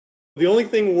The only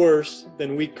thing worse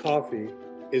than weak coffee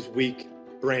is weak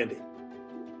branding.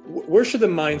 Where should the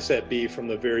mindset be from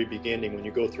the very beginning when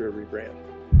you go through a rebrand?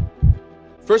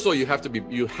 First of all, you have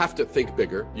to think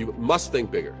bigger. You must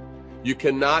think bigger. You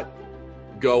cannot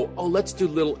go, oh, let's do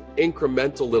little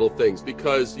incremental little things,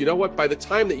 because you know what? By the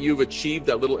time that you've achieved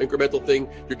that little incremental thing,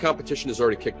 your competition has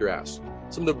already kicked your ass.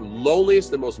 Some of the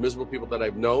loneliest and most miserable people that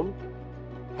I've known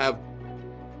have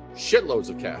shitloads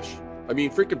of cash. I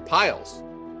mean, freaking piles.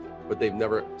 But they've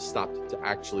never stopped to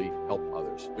actually help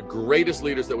others. The greatest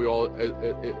leaders that we all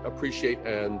appreciate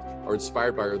and are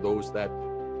inspired by are those that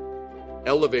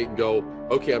elevate and go,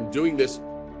 okay, I'm doing this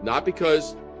not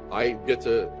because I get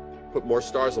to put more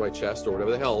stars on my chest or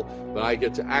whatever the hell, but I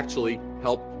get to actually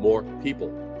help more people.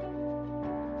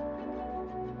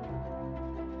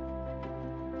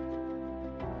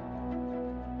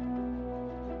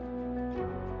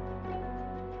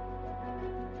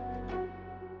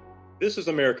 This is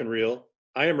American Real.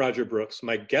 I am Roger Brooks.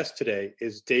 My guest today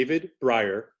is David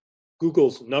Brier,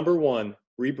 Google's #1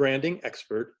 rebranding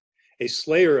expert, a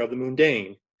slayer of the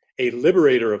mundane, a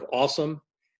liberator of awesome,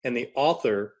 and the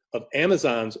author of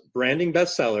Amazon's branding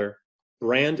bestseller,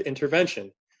 Brand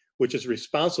Intervention, which is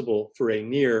responsible for a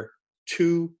near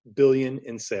 $2 billion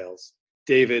in sales.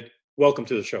 David, welcome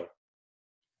to the show.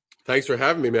 Thanks for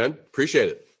having me, man. Appreciate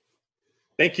it.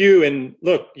 Thank you. And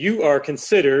look, you are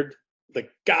considered the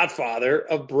godfather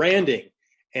of branding,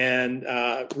 and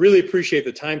really appreciate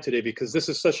the time today because this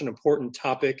is such an important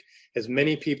topic as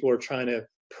many people are trying to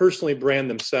personally brand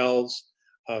themselves.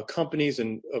 Companies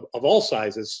and of all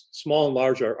sizes, small and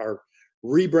large, are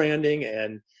rebranding,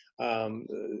 and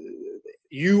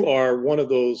you are one of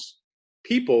those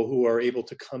people who are able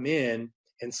to come in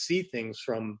and see things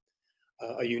from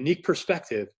a unique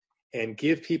perspective and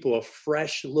give people a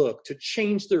fresh look to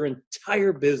change their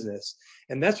entire business.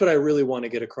 And that's what I really want to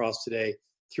get across today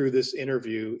through this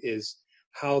interview, is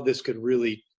how this could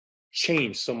really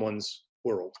change someone's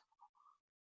world.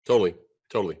 Totally.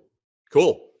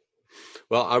 Cool.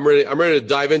 Well, I'm ready to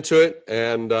dive into it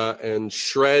and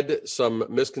shred some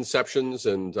misconceptions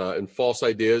and false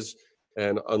ideas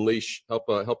and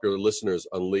help your listeners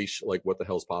unleash like what the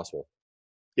hell's possible.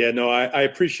 Yeah, no, I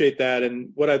appreciate that.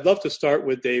 And what I'd love to start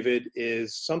with, David,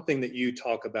 is something that you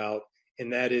talk about,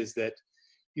 and that is that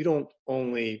you don't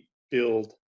only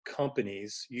build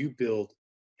companies, you build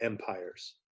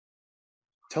empires.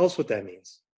 Tell us what that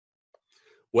means.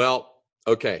 Well,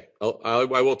 okay, I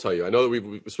will tell you. I know that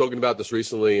we've spoken about this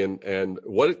recently, and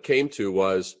what it came to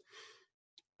was,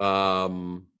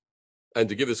 and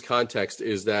to give this context,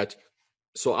 is that,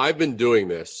 so I've been doing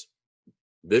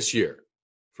this year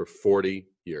for 40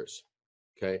 years.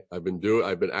 Okay. I've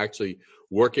been actually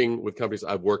working with companies.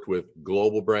 I've worked with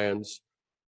global brands,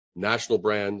 national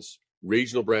brands,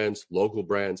 regional brands, local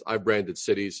brands. I've branded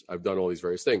cities. I've done all these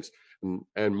various things.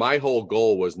 And my whole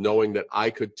goal was knowing that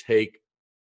I could take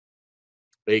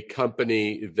a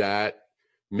company that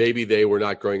maybe they were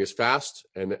not growing as fast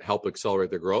and help accelerate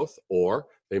their growth, or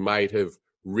they might have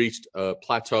reached a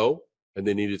plateau and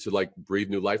they needed to like breathe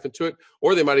new life into it,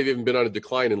 or they might have even been on a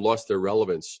decline and lost their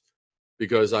relevance.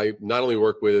 Because I not only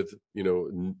work with,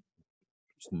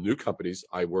 new companies,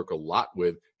 I work a lot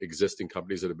with existing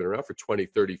companies that have been around for 20,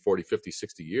 30, 40, 50,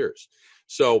 60 years.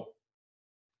 So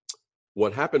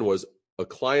what happened was, a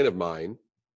client of mine,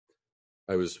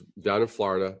 I was down in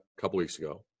Florida a couple weeks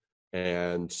ago,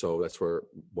 and so that's where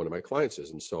one of my clients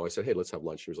is. And so I said, hey, let's have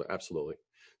lunch. He was like, absolutely.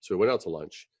 So we went out to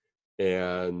lunch,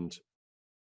 and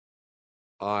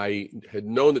I had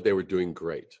known that they were doing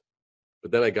great. But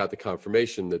then I got the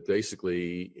confirmation that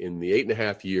basically in the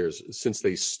 8.5 years since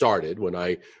they started, when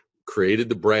I created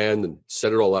the brand and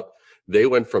set it all up, they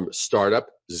went from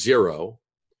startup 0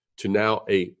 to now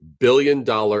 $1 billion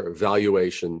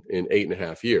valuation in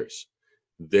 8.5 years.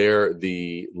 They're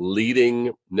the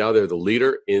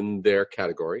leader in their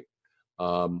category.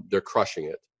 They're crushing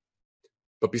it.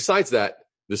 But besides that,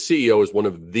 the CEO is one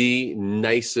of the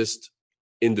nicest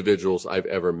individuals I've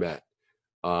ever met.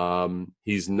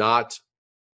 He's not,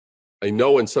 I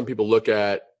know when some people look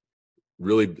at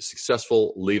really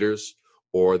successful leaders,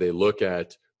 or they look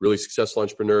at really successful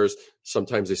entrepreneurs,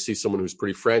 sometimes they see someone who's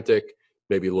pretty frantic,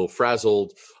 maybe a little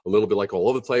frazzled, a little bit like all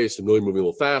over the place and really moving a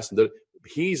little fast. And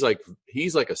he's like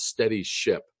a steady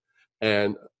ship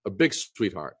and a big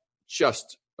sweetheart,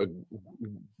 just a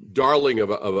darling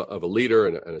of a leader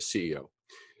and a CEO.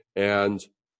 And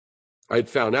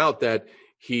I'd found out that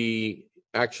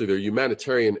they're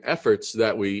humanitarian efforts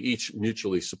that we each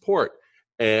mutually support.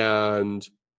 And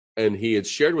he had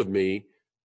shared with me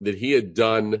that he had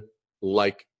done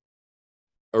like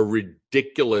a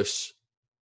ridiculous,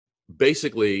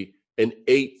 basically an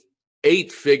 8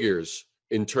 8 figures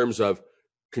in terms of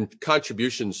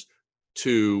contributions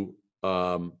to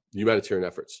humanitarian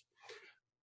efforts.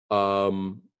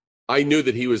 I knew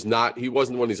that he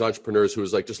wasn't one of these entrepreneurs who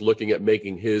was like just looking at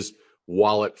making his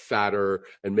wallet fatter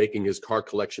and making his car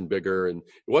collection bigger. And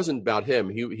it wasn't about him.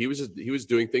 He was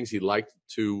doing things he liked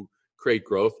to create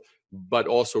growth, but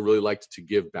also really liked to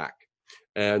give back.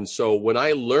 And so when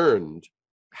I learned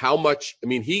how much, I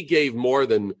mean, he gave more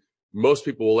than most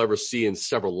people will ever see in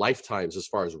several lifetimes as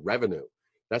far as revenue.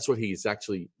 That's what he's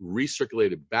actually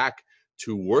recirculated back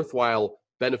to worthwhile,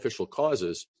 beneficial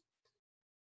causes.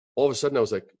 All of a sudden I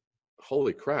was like,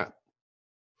 holy crap.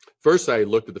 First, I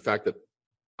looked at the fact that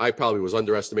I probably was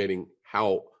underestimating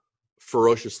how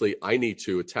ferociously I need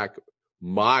to attack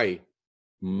my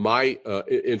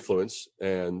influence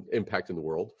and impact in the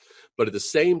world. But at the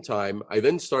same time, I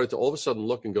then started to all of a sudden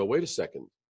look and go, wait a second.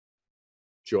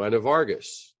 Joanna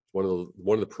Vargas, one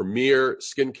of the premier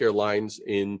skincare lines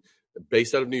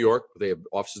based out of New York. They have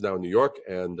offices now in New York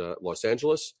and Los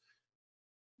Angeles.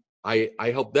 I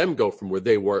helped them go from where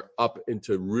they were up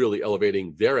into really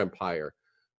elevating their empire.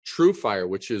 True Fire,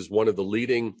 which is one of the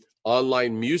leading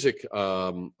online music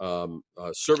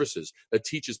services that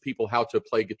teaches people how to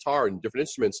play guitar and different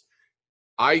instruments.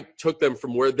 I took them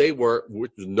from where they were,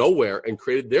 which was nowhere, and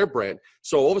created their brand.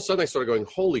 So all of a sudden I started going,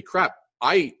 holy crap,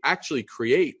 I actually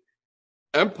create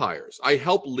empires. I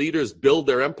help leaders build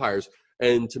their empires.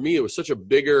 And to me, it was such a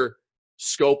bigger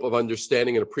scope of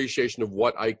understanding and appreciation of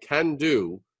what I can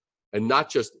do, and not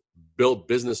just build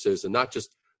businesses and not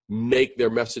just make their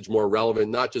message more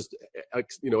relevant, not just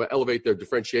elevate their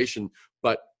differentiation,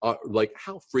 but like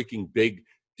how freaking big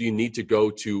do you need to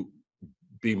go to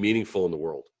be meaningful in the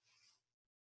world?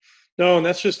 No, and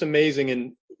that's just amazing.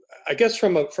 And I guess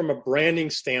from a branding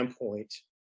standpoint,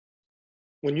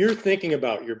 when you're thinking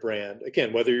about your brand,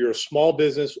 again, whether you're a small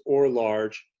business or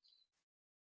large,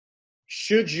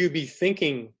 should you be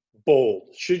thinking bold?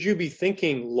 Should you be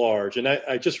thinking large? And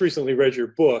I just recently read your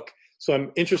book, so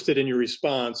I'm interested in your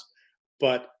response.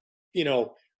 But,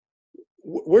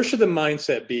 where should the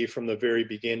mindset be from the very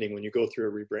beginning when you go through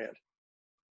a rebrand?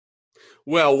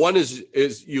 Well, one is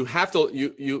you have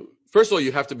to first of all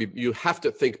you have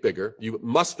to think bigger. You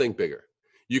must think bigger.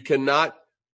 You cannot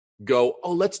go,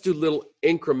 oh, let's do little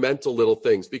incremental little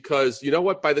things, because you know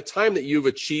what? By the time that you've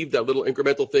achieved that little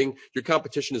incremental thing, your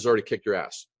competition has already kicked your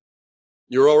ass.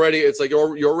 You're already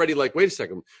like, wait a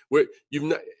second.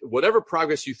 Whatever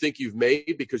progress you think you've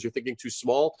made because you're thinking too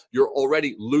small, you're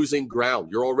already losing ground.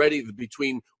 You're already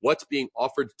between what's being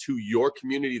offered to your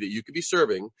community that you could be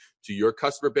serving, to your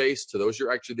customer base, to those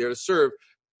you're actually there to serve,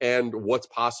 and what's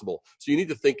possible. So you need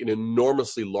to think in an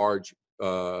enormously large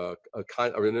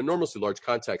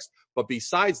context. But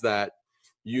besides that,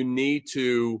 you need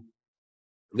to,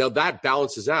 now that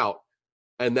balances out,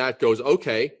 and that goes,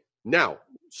 okay, now,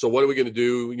 so what are we going to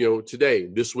do, today,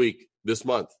 this week, this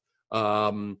month,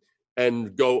 and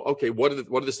go, okay, what are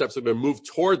the steps that are going to move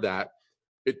toward that?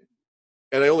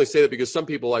 And I only say that because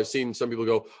I've seen some people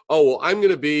go, oh, well, I'm going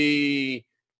to be,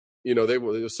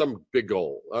 there's some big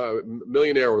goal,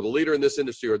 millionaire or the leader in this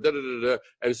industry or da-da-da-da.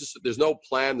 And it's just, there's no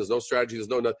plan, there's no strategy,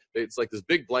 it's like this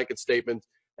big blanket statement.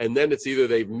 And then it's either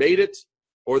they've made it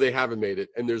or they haven't made it.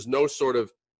 And there's no sort of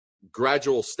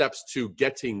gradual steps to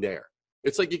getting there.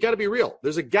 It's like, you got to be real.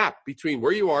 There's a gap between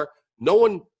where you are. No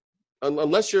one,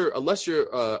 unless you're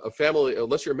a family,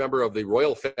 unless you're a member of the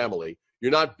royal family,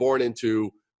 you're not born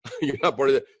into,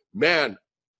 man,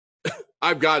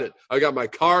 I've got it. I got my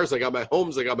cars, I got my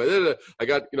homes, I got I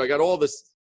got all this,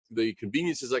 the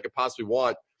conveniences I could possibly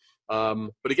want.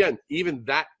 But again, even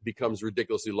that becomes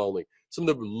ridiculously lonely. Some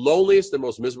of the loneliest and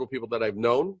most miserable people that I've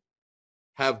known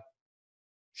have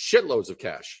shitloads of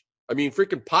cash. I mean,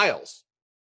 freaking piles.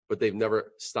 But they've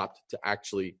never stopped to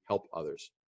actually help others.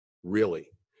 Really.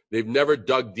 They've never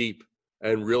dug deep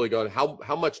and really gone,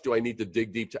 how much do I need to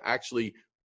dig deep to actually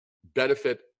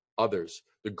benefit others?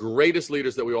 The greatest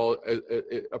leaders that we all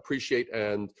appreciate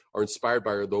and are inspired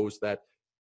by are those that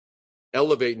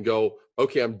elevate and go,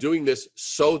 okay, I'm doing this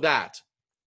so that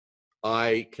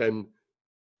I can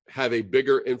have a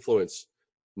bigger influence.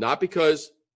 Not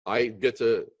because I get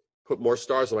to put more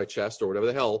stars on my chest or whatever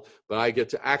the hell, but I get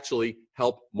to actually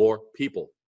help more people.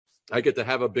 I get to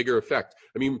have a bigger effect.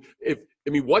 I'll just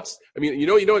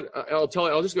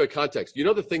go to context. You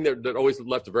know, the thing that always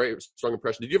left a very strong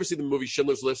impression. Did you ever see the movie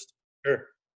Schindler's List? Sure.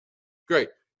 Great.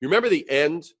 You remember the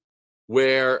end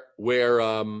where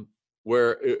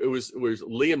it was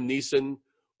Liam Neeson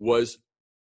was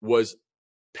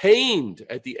pained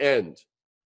at the end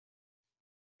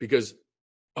because,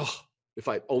 if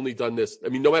I'd only done this. I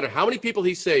mean, no matter how many people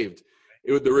he saved,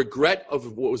 The regret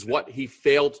of what he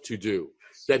failed to do,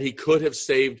 that he could have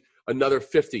saved another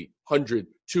 50, 100,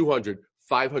 200,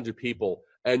 500 people.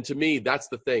 And to me, that's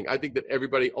the thing. I think that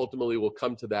everybody ultimately will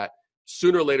come to that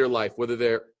sooner or later in life, whether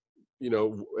they're,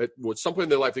 at some point in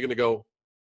their life, they're going to go,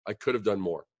 I could have done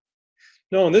more.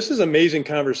 No, and this is amazing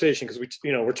conversation because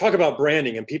we're talking about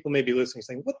branding, and people may be listening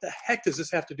saying, what the heck does this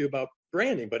have to do about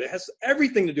branding? But it has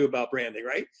everything to do about branding,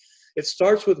 right? It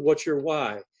starts with what's your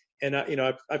why. And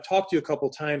I've talked to you a couple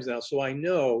of times now, so I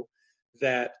know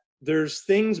that there's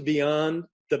things beyond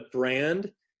the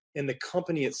brand and the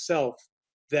company itself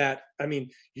that,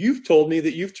 you've told me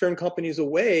that you've turned companies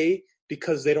away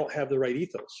because they don't have the right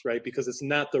ethos, right? Because it's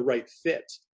not the right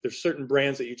fit. There's certain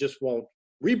brands that you just won't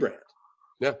rebrand.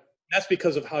 Yeah. That's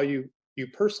because of how you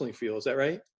personally feel. Is that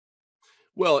right?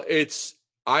 Well,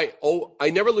 I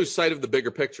never lose sight of the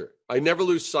bigger picture. I never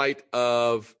lose sight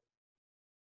of,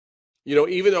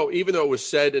 even though it was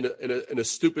said in a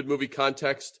stupid movie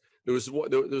context, there was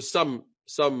some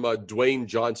Dwayne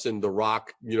Johnson, The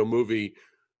Rock, movie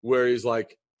where he's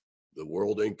like, the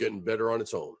world ain't getting better on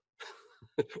its own,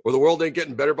 or the world ain't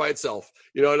getting better by itself,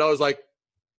 and I was like,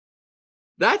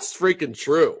 that's freaking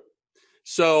true.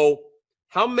 So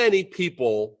how many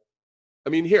people?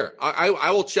 Here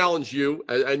I will challenge you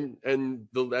and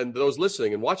those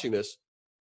listening and watching this.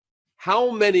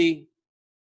 How many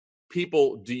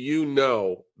people do you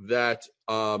know that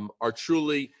are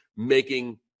truly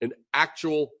making an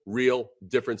actual, real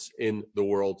difference in the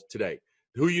world today?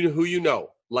 Who you know?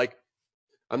 Like,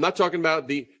 I'm not talking about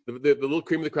the little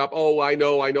cream of the crop. Oh, I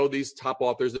know these top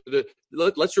authors.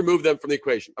 Let's remove them from the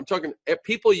equation. I'm talking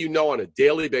people you know on a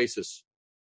daily basis.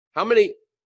 How many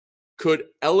could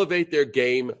elevate their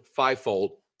game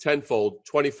 5-fold, 10-fold,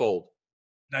 20-fold?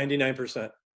 99%.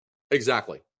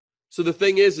 Exactly. So the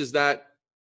thing is that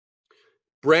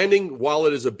branding, while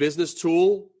it is a business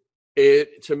tool,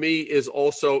 it to me is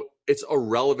also, it's a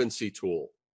relevancy tool.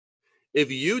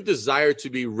 If you desire to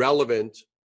be relevant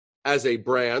as a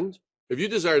brand, if you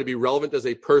desire to be relevant as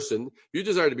a person, if you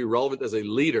desire to be relevant as a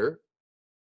leader,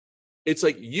 it's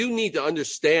like you need to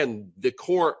understand the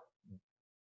core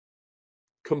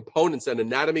components and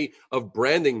anatomy of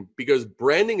branding, because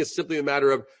branding is simply a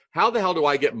matter of how the hell do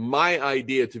I get my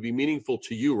idea to be meaningful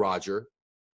to you, Roger?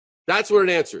 That's what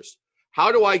it answers.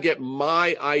 How do I get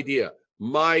my idea,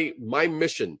 my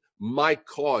mission, my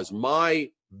cause, my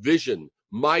vision,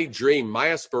 my dream, my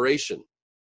aspiration?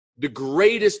 The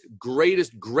greatest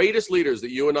leaders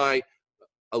that you and I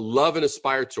love and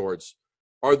aspire towards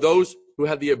are those who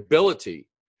have the ability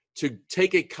to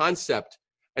take a concept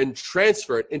and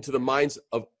transfer it into the minds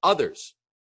of others.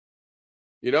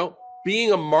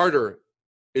 Being a martyr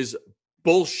is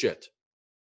bullshit.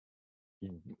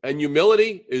 And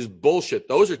humility is bullshit.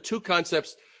 Those are two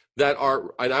concepts that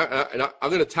are, and I'm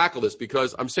going to tackle this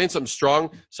because I'm saying something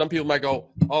strong. Some people might go,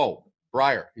 oh,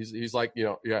 Brier, he's like,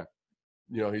 yeah.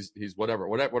 He's whatever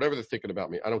they're thinking about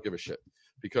me. I don't give a shit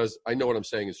because I know what I'm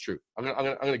saying is true. I'm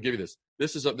gonna give you this.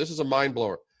 This is a mind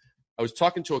blower. I was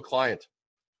talking to a client,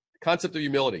 concept of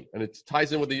humility, and it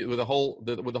ties in with the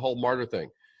whole martyr thing.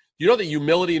 You know that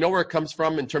humility, you know where it comes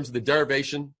from in terms of the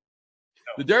derivation?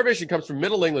 No. The derivation comes from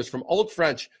Middle English, from Old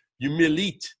French,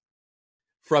 humilite,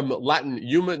 from Latin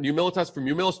humilitas, from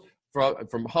humilis,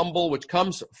 from humble, which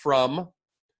comes from.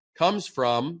 I'm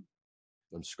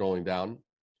scrolling down.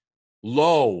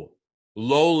 Low,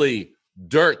 lowly,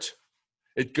 dirt.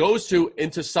 It goes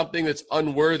into something that's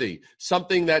unworthy,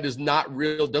 something that is not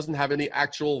real, doesn't have any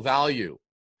actual value.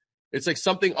 It's like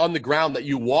something on the ground that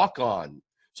you walk on.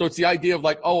 So it's the idea of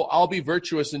like, oh, I'll be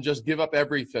virtuous and just give up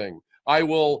everything. I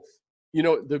will,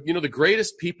 the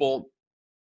greatest people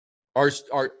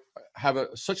have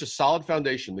such a solid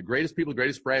foundation. The greatest people, the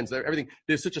greatest brands, everything.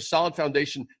 There's such a solid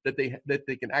foundation that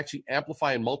they can actually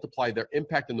amplify and multiply their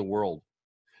impact in the world.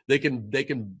 They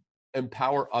can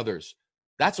empower others.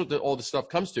 That's what all this stuff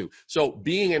comes to. So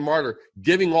being a martyr,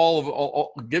 giving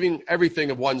giving everything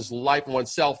of one's life and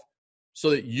oneself, so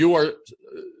that you are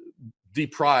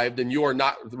deprived and you are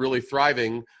not really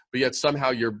thriving, but yet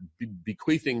somehow you're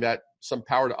bequeathing that some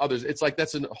power to others. It's like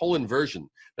that's a whole inversion.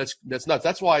 That's nuts.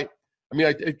 That's why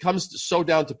it comes so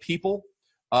down to people,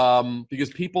 because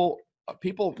people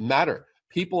matter.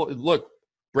 People look.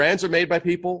 Brands are made by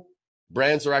people.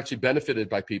 Brands are actually benefited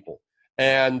by people.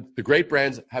 And the great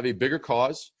brands have a bigger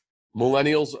cause.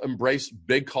 Millennials embrace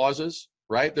big causes,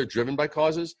 right? They're driven by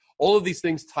causes. All of these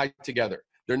things tie together.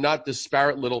 They're not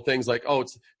disparate little things like, oh,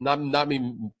 it's not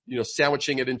me,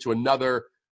 sandwiching it into another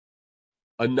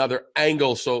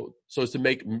angle so as to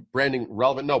make branding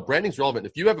relevant. No, branding's relevant.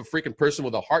 If you have a freaking person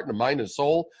with a heart and a mind and a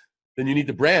soul, then you need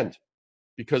to brand,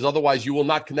 because otherwise you will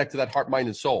not connect to that heart, mind,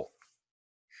 and soul.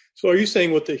 So are you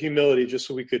saying with the humility, just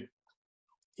so we could,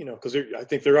 because I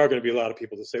think there are going to be a lot of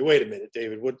people that say, wait a minute,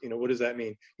 David, what does that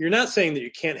mean? You're not saying that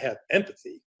you can't have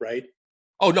empathy, right?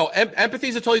 Oh no, empathy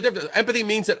is a totally different. Empathy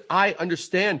means that I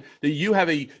understand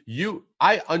that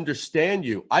I understand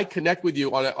you. I connect with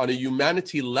you on a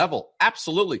humanity level.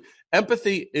 Absolutely.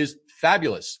 Empathy is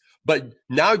fabulous. But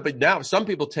now some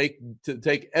people take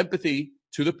empathy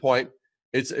to the point.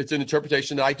 It's an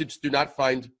interpretation that I just do not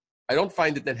find. I don't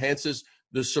find it enhances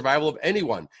the survival of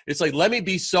anyone. It's like, let me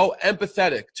be so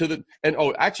empathetic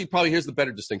actually probably here's the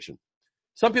better distinction.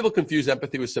 Some people confuse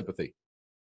empathy with sympathy.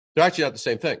 They're actually not the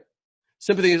same thing.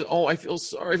 Sympathy is, I feel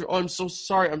sorry. Oh, I'm so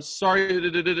sorry. I'm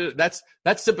sorry. That's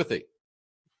sympathy.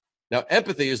 Now,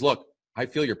 empathy is, look, I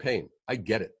feel your pain. I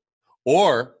get it.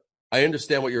 Or I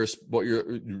understand what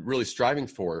you're really striving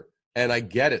for, and I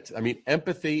get it. I mean,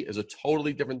 empathy is a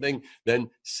totally different thing than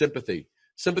sympathy.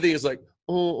 Sympathy is like,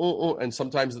 and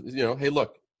sometimes, hey,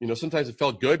 look, sometimes it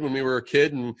felt good when we were a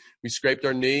kid and we scraped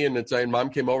our knee and Mom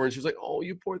came over and she was like, oh,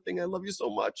 you poor thing. I love you so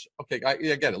much. Okay, I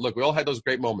get it. Look, we all had those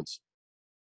great moments.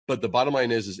 But the bottom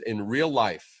line is in real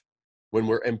life, when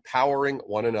we're empowering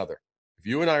one another, if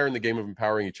you and I are in the game of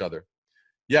empowering each other,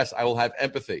 yes, I will have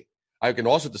empathy. I can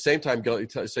also at the same time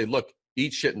say, look,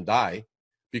 eat shit and die,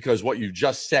 because what you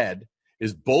just said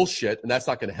is bullshit and that's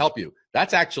not going to help you.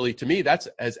 That's actually, to me, that's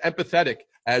as empathetic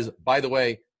as, by the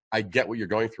way, I get what you're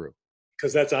going through.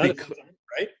 Because that's honest,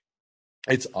 right?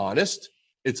 It's honest,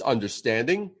 it's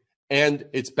understanding, and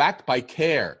it's backed by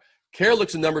care. Care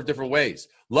looks a number of different ways.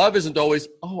 Love isn't always,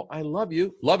 oh, I love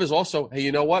you. Love is also, hey,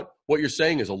 you know what? What you're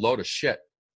saying is a load of shit.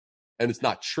 And it's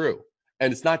not true.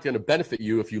 And it's not going to benefit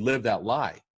you if you live that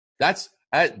lie. That's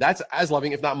as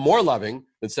loving, if not more loving,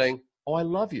 than saying, oh, I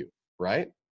love you, right?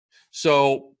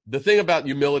 So the thing about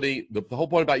humility, the whole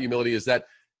point about humility is that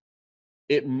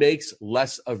it makes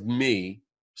less of me.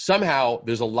 Somehow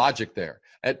there's a logic there.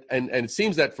 And it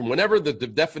seems that from wherever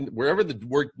the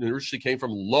word initially came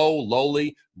from,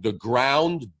 lowly, the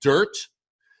ground, dirt,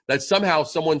 that somehow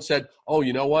someone said, oh,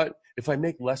 you know what? If I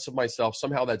make less of myself,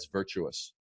 somehow that's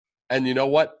virtuous. And you know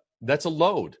what? That's a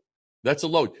load. That's a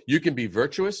load. You can be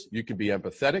virtuous. You can be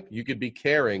empathetic. You can be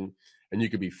caring. And you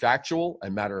can be factual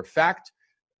and matter of fact.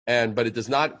 But it does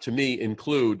not, to me,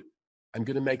 include, I'm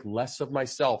going to make less of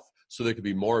myself so there could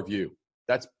be more of you.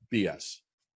 That's BS.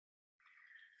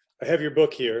 I have your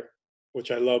book here,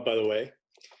 which I love, by the way.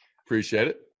 Appreciate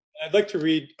it. I'd like to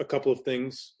read a couple of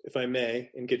things, if I may,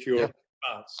 and get your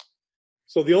response.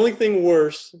 So the only thing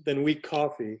worse than weak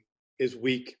coffee is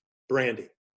weak branding.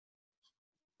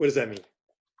 What does that mean?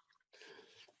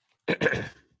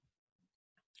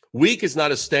 Weak is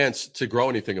not a stance to grow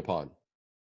anything upon.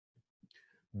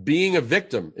 Being a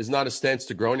victim is not a stance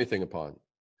to grow anything upon.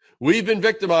 We've been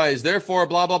victimized, therefore,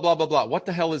 blah, blah, blah, blah, blah. What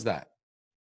the hell is that?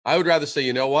 I would rather say,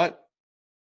 you know what?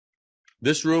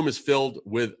 This room is filled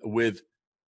with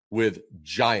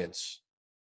giants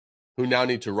who now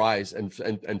need to rise and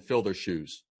fill their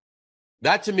shoes.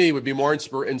 That to me would be more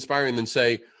inspiring than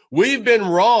say, we've been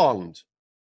wronged,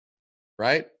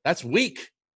 right? That's weak.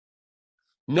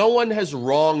 No one has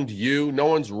wronged you. No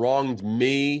one's wronged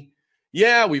me.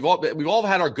 Yeah, we've all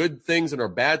had our good things and our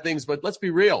bad things, but let's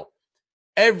be real.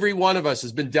 Every one of us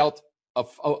has been dealt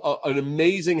an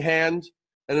amazing hand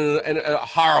and a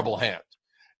horrible hand.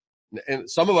 And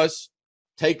some of us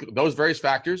take those various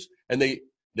factors and they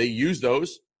use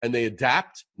those and they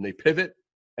adapt and they pivot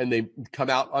and they come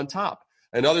out on top.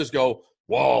 And others go,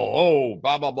 whoa, oh,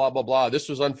 blah, blah, blah, blah, blah. This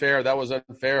was unfair. That was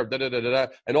unfair. Da, da, da, da, da.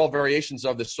 And all variations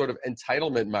of this sort of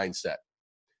entitlement mindset.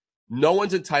 No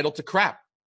one's entitled to crap.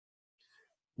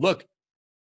 Look,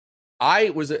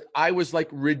 I was like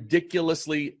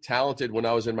ridiculously talented when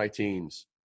I was in my teens.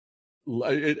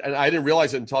 And I didn't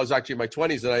realize it until I was actually in my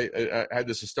 20s. And I had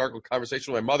this hysterical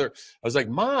conversation with my mother. I was like,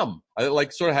 Mom, I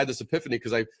sort of had this epiphany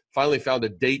because I finally found a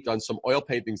date on some oil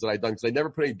paintings that I'd done because I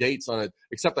never put any dates on it,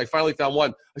 except I finally found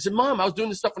one. I said, Mom, I was doing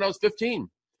this stuff when I was 15.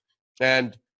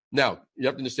 And now you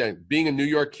have to understand, being a New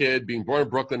York kid, being born in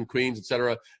Brooklyn, Queens, et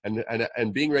cetera,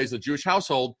 and being raised in a Jewish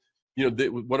household,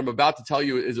 what I'm about to tell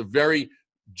you is a very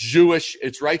Jewish,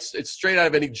 it's straight out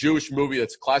of any Jewish movie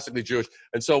that's classically Jewish.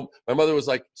 And so my mother was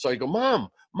like, so I go, Mom,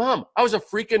 I was a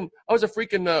freaking,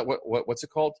 what's it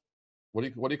called? What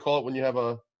do you call it when you have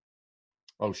oh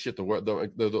shit,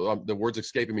 the word's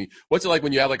escaping me. What's it like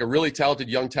when you have like a really talented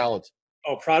young talent?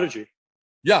 Oh, prodigy.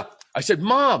 Yeah. I said,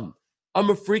 Mom, I'm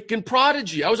a freaking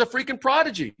prodigy. I was a freaking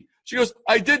prodigy. She goes,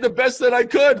 I did the best that I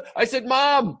could. I said,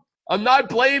 Mom, I'm not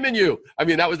blaming you. I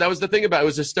mean, that was the thing about it. It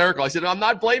was hysterical. I said, I'm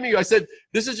not blaming you. I said,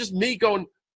 this is just me going,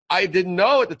 I didn't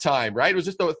know at the time, right? It was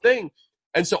just a thing.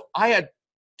 And so I had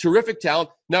terrific talent.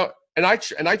 Now, and I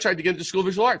tried to get into School of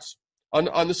Visual Arts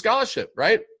on the scholarship,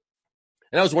 right?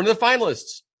 And I was one of the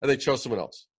finalists, and they chose someone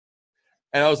else.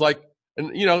 And I was like,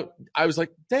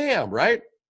 damn, right?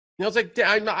 I was like,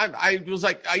 I was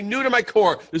like, I knew to my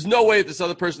core, there's no way that this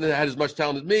other person had as much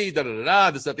talent as me,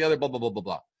 this, that, the other, blah, blah, blah, blah,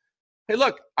 blah. Hey,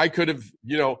 look, I could have,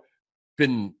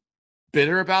 been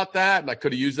bitter about that, and I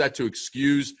could have used that to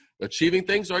excuse achieving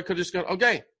things, or I could have just gone,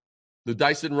 okay, the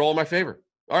dice didn't roll in my favor.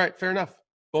 All right, fair enough.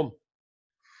 Boom.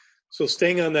 So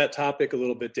staying on that topic a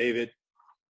little bit, David,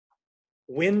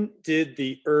 when did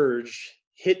the urge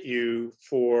hit you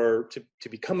to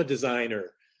become a designer,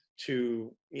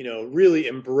 to really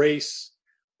embrace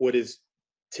what is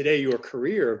today your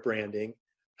career of branding?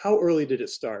 How early did it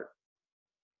start?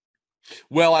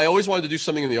 Well, I always wanted to do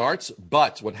something in the arts,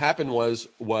 but what happened was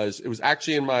it was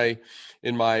actually in my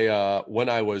when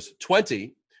I was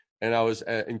 20 and I was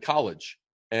in college,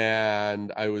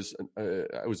 and I was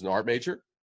an art major.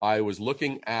 I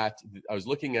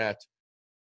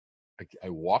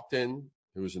walked in.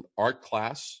 It was an art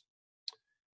class,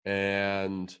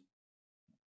 and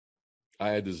I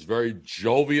had this very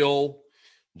jovial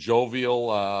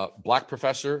black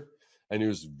professor, and he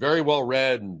was very well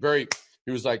read and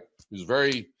he was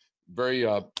very, very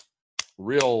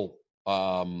real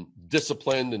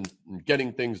disciplined and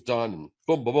getting things done, and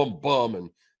boom, boom, boom, boom, and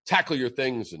tackle your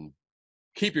things and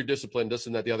keep your discipline, this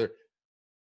and that, the other.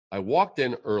 I walked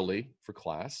in early for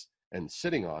class, and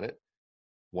sitting on it,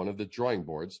 one of the drawing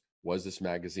boards was this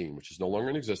magazine, which is no longer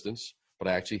in existence, but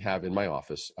I actually have in my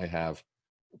office. I have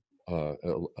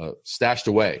stashed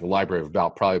away a library of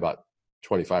probably about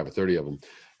 25 or 30 of them,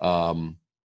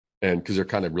 and because they're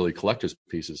kind of really collector's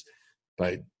pieces. But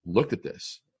I looked at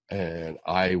this, and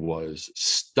I was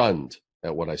stunned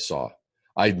at what I saw.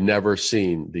 I'd never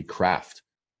seen the craft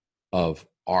of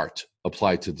art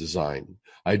applied to design.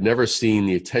 I'd never seen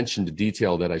the attention to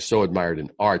detail that I so admired in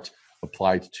art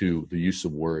applied to the use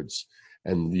of words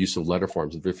and the use of letter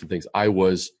forms and different things.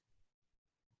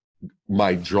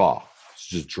 My jaw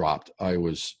just dropped. I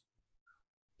was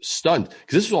stunned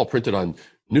because this was all printed on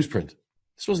newsprint.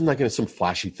 This wasn't like some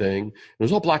flashy thing. It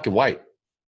was all black and white,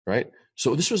 right?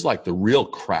 So this was like the real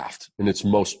craft in its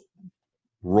most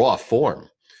raw form.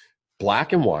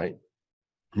 Black and white,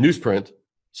 newsprint.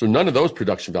 So none of those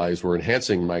production values were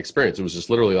enhancing my experience. It was just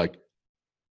literally like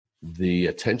the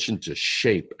attention to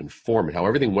shape and form and how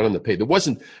everything went on the page.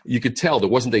 You could tell there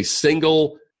wasn't a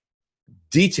single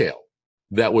detail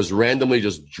that was randomly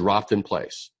just dropped in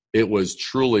place. It was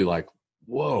truly like,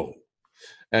 whoa.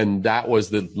 And that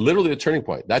was literally the turning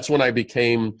point. That's when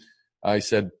I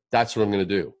said, that's what I'm going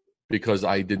to do, because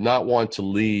I didn't want to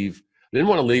leave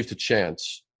to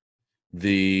chance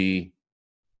doing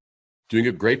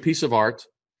a great piece of art,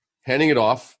 handing it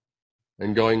off,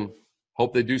 and going,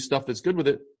 hope they do stuff that's good with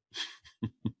it.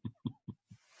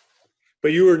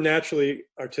 But you were naturally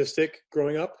artistic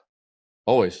growing up?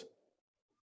 Always.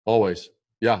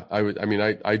 Yeah,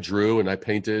 I drew and I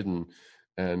painted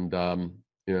and I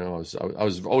was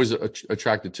always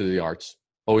attracted to the arts.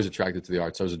 Always attracted to the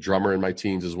arts. I was a drummer in my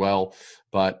teens as well,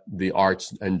 but the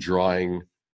arts and drawing,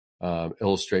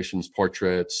 illustrations,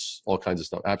 portraits, all kinds of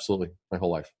stuff. Absolutely, my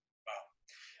whole life.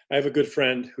 I have a good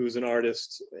friend who's an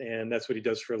artist, and that's what he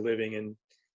does for a living. And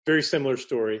very similar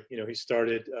story. He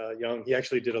started young. He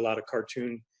actually did a lot of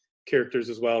cartoon characters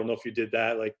as well. I don't know if you did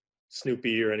that, like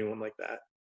Snoopy or anyone like that.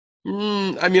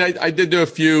 I did do a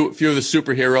few of the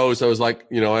superheroes. I was like,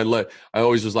 I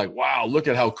always was like, wow, look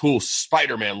at how cool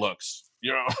Spider-Man looks.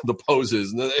 The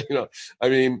poses. I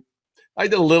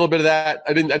did a little bit of that.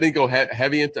 I didn't go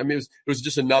heavy into. It was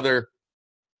just another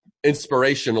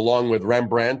inspiration along with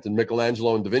Rembrandt and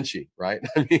Michelangelo and Da Vinci, right?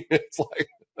 It's like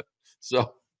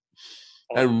so.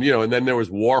 And and then there was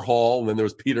Warhol, and then there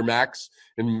was Peter Max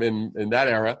in that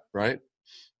era, right?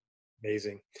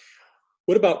 Amazing.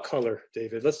 What about color,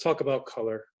 David? Let's talk about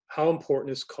color. How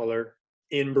important is color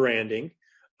in branding?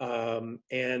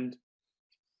 And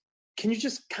can you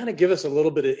just kind of give us a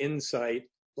little bit of insight,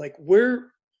 like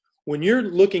when you're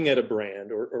looking at a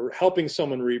brand or helping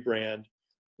someone rebrand,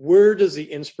 where does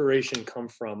the inspiration come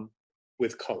from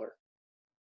with color?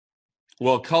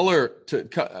 Well, color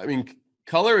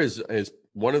is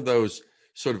one of those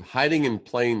sort of hiding in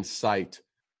plain sight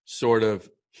sort of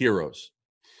heroes.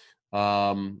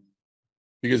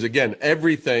 Because again,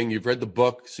 everything, you've read the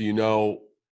book, so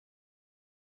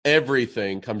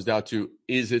everything comes down to,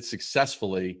 is it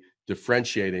successfully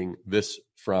differentiating this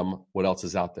from what else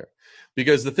is out there?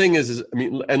 Because the thing is,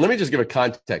 and let me just give a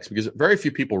context, because very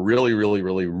few people really, really,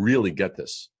 really, really get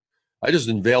this. I just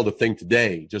unveiled a thing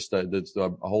today, just a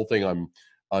whole thing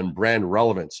on brand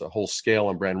relevance, a whole scale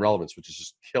on brand relevance, which is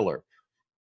just killer.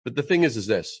 But the thing is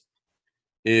this,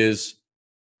 is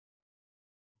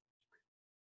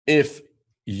if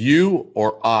you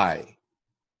or I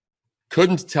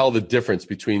couldn't tell the difference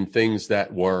between things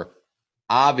that were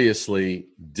obviously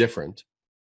different.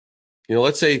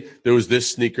 Let's say there was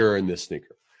this sneaker and this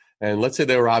sneaker. And let's say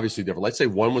they were obviously different. Let's say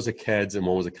one was a Keds and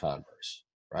one was a Converse,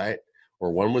 right?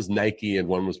 Or one was Nike and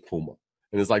one was Puma.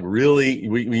 And it's like, really,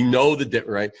 we know the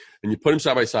difference, right? And you put them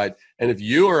side by side. And if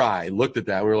you or I looked at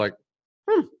that, we were like,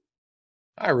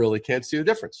 I really can't see the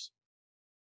difference.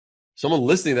 Someone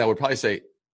listening to that would probably say,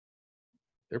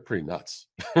 they're pretty nuts,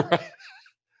 right?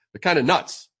 They're kind of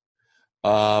nuts.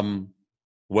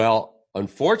 Well,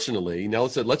 unfortunately, now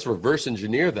let's reverse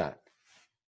engineer that.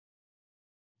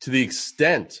 To the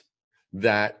extent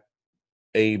that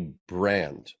a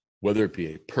brand, whether it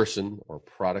be a person or a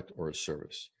product or a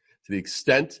service, to the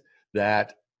extent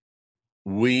that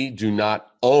we do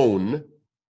not own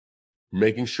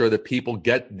making sure that people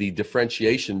get the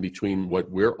differentiation between what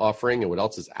we're offering and what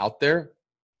else is out there,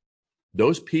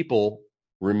 those people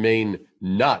remain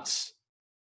nuts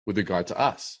with regard to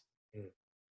us.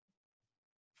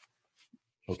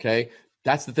 Okay?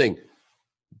 That's the thing.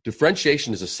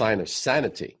 Differentiation is a sign of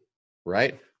sanity,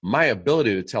 right? My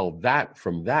ability to tell that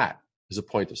from that is a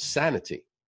point of sanity,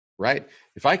 right?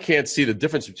 If I can't see the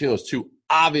difference between those two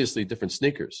obviously different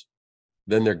sneakers,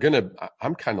 then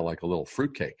I'm kind of like a little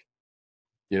fruitcake.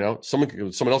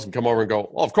 Someone else can come over and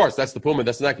go, oh, of course, that's the Puma,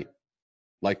 that's the Nike.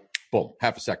 Like, boom,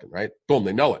 half a second, right? Boom,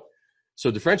 they know it. So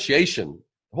differentiation,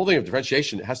 the whole thing of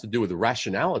differentiation has to do with the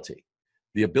rationality,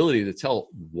 the ability to tell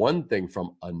one thing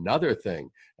from another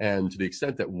thing. And to the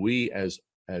extent that we as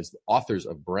authors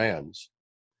of brands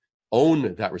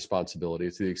own that responsibility,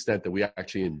 to the extent that we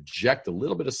actually inject a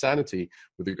little bit of sanity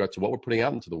with regard to what we're putting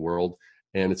out into the world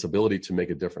and its ability to make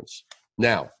a difference.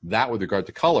 Now, that with regard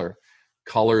to color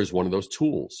is one of those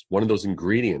tools, one of those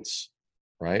ingredients,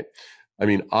 right? I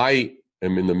mean, I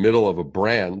am in the middle of a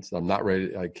brand. I'm not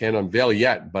ready. I can't unveil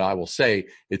yet, but I will say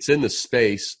it's in the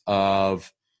space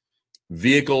of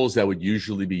vehicles that would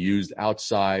usually be used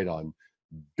outside on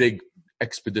big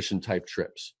expedition type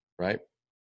trips, right?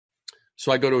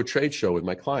 So I go to a trade show with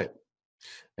my client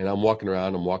and I'm walking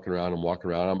around.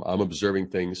 I'm observing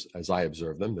things as I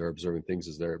observe them. They're observing things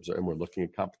as they're observing. We're looking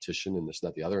at competition and this, and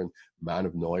that, the other, and amount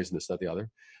of noise and this, that, the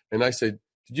other. And I said,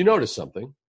 did you notice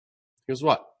something? He goes,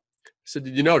 what? I said,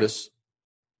 did you notice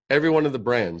every one of the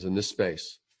brands in this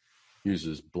space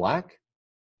uses black,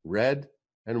 red,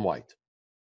 and white?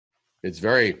 It's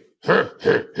very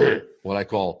what I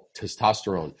call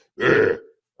testosterone,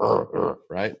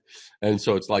 right? And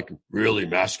so it's like really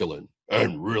masculine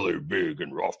and really big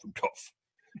and rough and tough.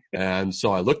 And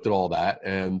so I looked at all that,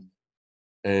 and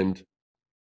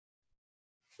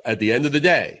at the end of the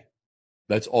day,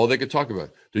 that's all they could talk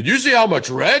about. Did you see how much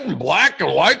red and black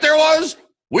and white there was?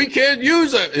 We can't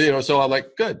use it. So I'm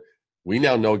like, good. We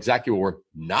now know exactly where we're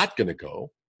not going to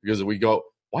go, because if we go,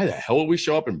 why the hell would we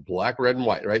show up in black, red, and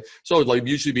white, right? So it'd like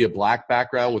usually be a black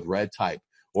background with red type,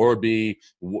 or it'd be,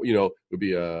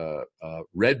 a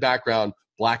red background,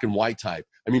 black and white type.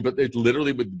 I mean, but it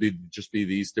literally would just be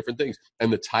these different things.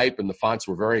 And the type and the fonts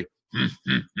were very,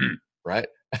 right?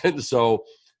 And so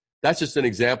that's just an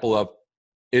example of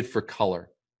it for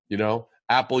color.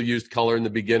 Apple used color in the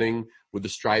beginning with the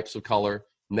stripes of color.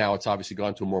 Now it's obviously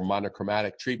gone to a more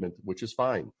monochromatic treatment, which is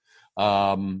fine.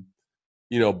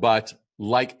 But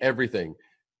like everything,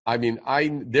 I mean,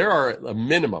 there are a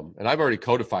minimum, and I've already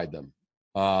codified them,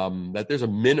 that there's a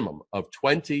minimum of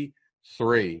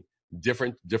 23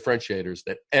 different differentiators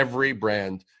that every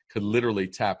brand could literally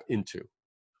tap into.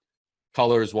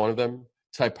 Color is one of them.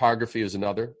 Typography is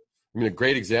another. I mean, a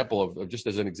great example of just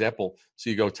as an example, so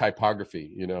you go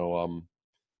typography,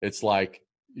 it's like,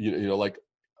 like,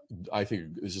 I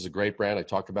think this is a great brand. I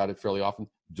talk about it fairly often.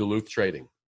 Duluth Trading,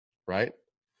 right?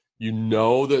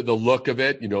 The look of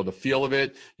it, the feel of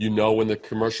it. When the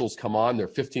commercials come on, they're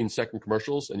 15-second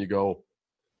commercials, and you go,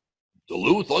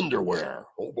 Duluth underwear.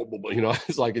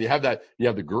 It's like, and you have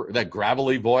that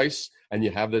gravelly voice, and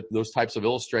you have those types of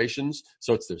illustrations.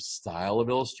 So it's their style of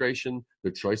illustration,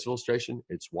 their choice of illustration.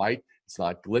 It's white, it's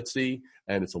not glitzy,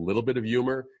 and it's a little bit of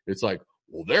humor. It's like,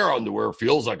 well, their underwear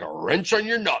feels like a wrench on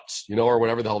your nuts, or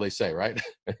whatever the hell they say, right?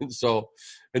 And so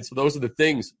those are the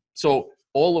things. So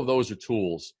all of those are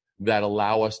tools that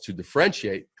allow us to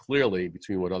differentiate clearly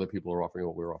between what other people are offering and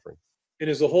what we're offering. It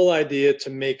is the whole idea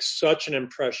to make such an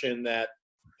impression that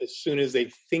as soon as they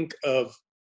think of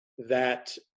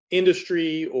that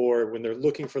industry or when they're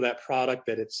looking for that product,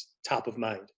 that it's top of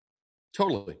mind.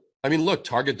 Totally. I mean, look,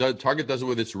 Target does it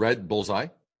with its red bullseye,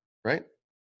 right?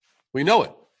 We know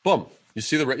it. Boom. You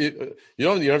see you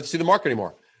don't have to see the mark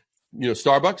anymore.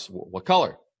 Starbucks, what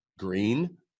color?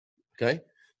 green. Okay.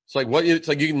 It's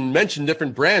like you can mention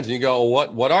different brands and you go,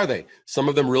 what are they? Some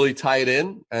of them really tie it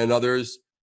in and others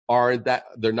aren't that,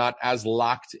 they're not as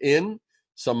locked in.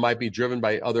 Some might be driven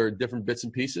by other different bits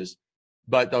and pieces.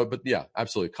 But yeah,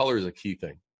 absolutely. Color is a key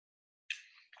thing.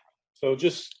 So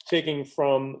just taking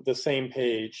from the same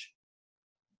page,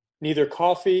 neither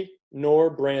coffee nor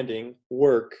branding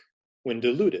work when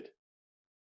diluted.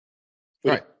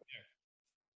 Right.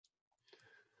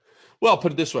 Well,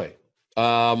 put it this way.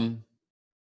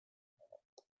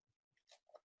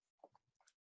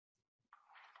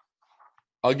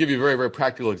 I'll give you a very, very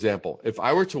practical example. If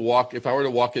I were to walk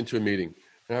into a meeting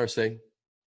and I were to say,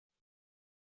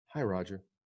 "Hi, Roger.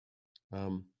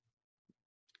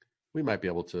 We might be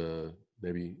able to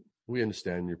we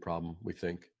understand your problem, we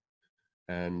think,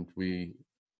 and we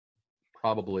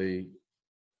probably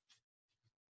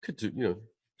could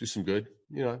do some good.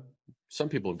 Some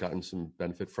people have gotten some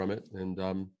benefit from it,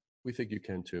 and we think you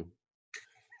can too."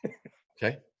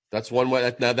 Okay. That's one way.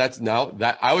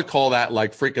 That I would call that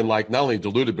like freaking like not only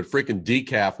diluted but freaking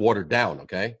decaf watered down.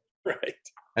 Okay. Right.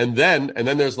 And then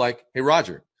there's like, "Hey,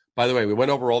 Roger, by the way, we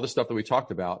went over all the stuff that we talked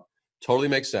about. Totally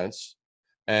makes sense.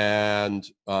 And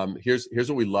here's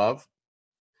what we love.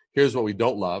 Here's what we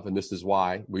don't love, and this is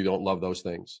why we don't love those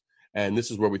things. And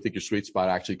this is where we think your sweet spot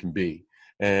actually can be.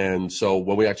 And so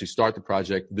when we actually start the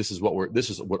project, this is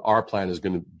what our plan is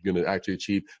going to actually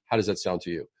achieve. How does that sound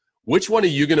to you? Which one are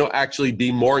you going to actually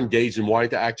be more engaged in wanting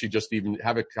to actually just even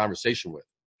have a conversation with?"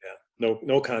 Yeah.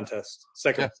 No contest.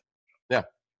 Second. Yeah.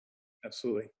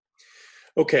 Absolutely.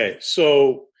 Okay.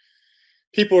 So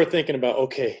people are thinking about,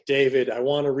 okay, David, I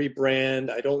want to rebrand.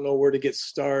 I don't know where to get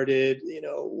started.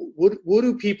 What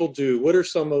do people do? What are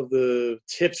some of the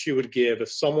tips you would give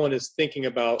if someone is thinking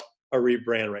about a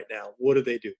rebrand right now? What do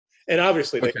they do? And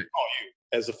obviously they can call you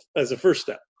as a first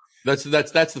step. That's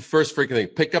the first freaking thing.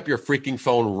 Pick up your freaking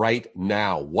phone right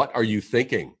now. What are you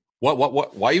thinking? What?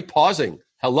 Why are you pausing?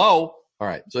 Hello? All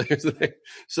right. So here's the thing.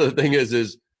 So the thing is,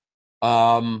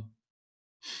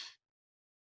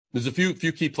 there's a few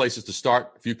key places to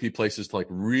start, a few key places to like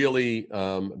really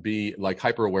be like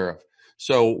hyper aware of.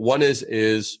 So one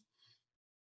is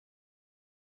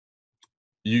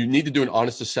you need to do an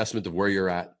honest assessment of where you're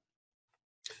at.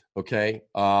 Okay.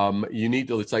 You need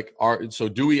to, it's like, so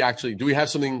do we have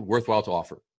something worthwhile to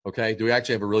offer? Okay. Do we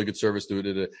actually have a really good service?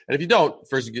 And if you don't,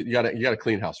 first you gotta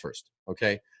clean house first.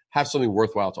 Okay. Have something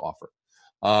worthwhile to offer.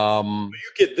 You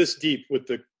get this deep with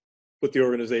the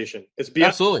organization. It's beyond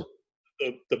absolutely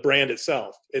the brand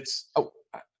itself.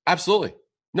 Absolutely.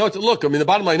 No, look, I mean, the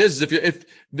bottom line is if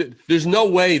there's no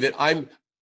way that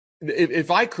if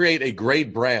I create a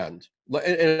great brand,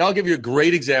 and I'll give you a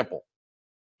great example.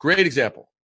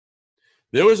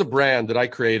 There was a brand that I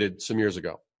created some years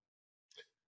ago.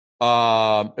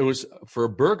 It was for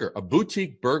a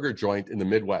boutique burger joint in the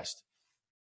Midwest.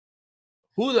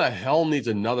 Who the hell needs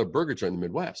another burger joint in the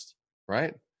Midwest,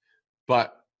 right?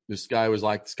 But this guy, he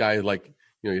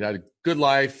had a good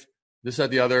life, this, that,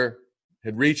 the other,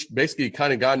 had reached, basically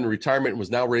kind of gotten retirement and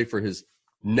was now ready for his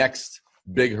next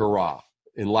big hurrah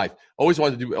in life. Always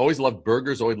loved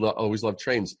burgers, always loved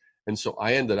trains. And so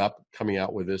I ended up coming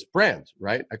out with this brand,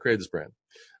 right? I created this brand.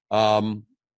 But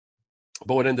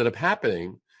what ended up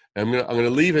happening, and I'm gonna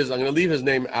leave his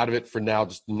name out of it for now,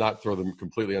 just to not throw them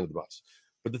completely under the bus.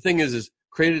 But the thing is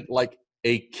created like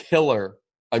a killer.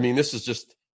 I mean, this is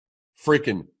just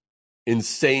freaking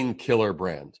insane killer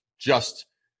brand.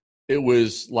 It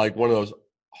was like one of those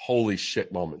holy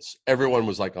shit moments. Everyone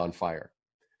was like on fire.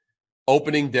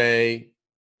 Opening day,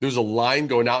 there was a line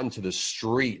going out into the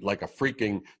street, like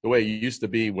the way it used to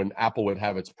be when Apple would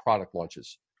have its product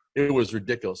launches. It was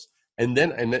ridiculous. And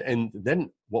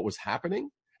then what was happening?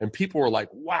 And people were like,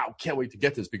 "Wow, can't wait to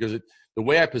get this," because the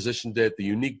way I positioned it, the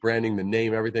unique branding, the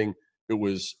name, everything, it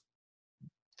was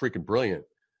freaking brilliant.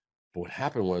 But what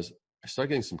happened was I started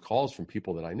getting some calls from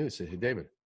people that I knew. They said, "Hey, David,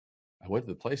 I went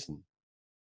to the place and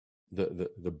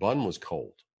the bun was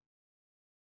cold."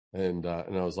 And I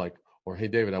was like, or, "Hey,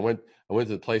 David, I went to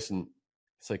the place and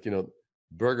it's like,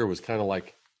 burger was kind of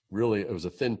like, really, it was a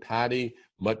thin patty,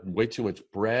 way too much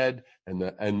bread, and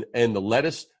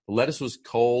the lettuce was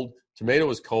cold, tomato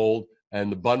was cold,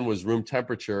 and the bun was room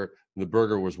temperature, and the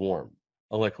burger was warm."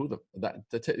 I'm like,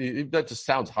 that just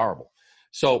sounds horrible.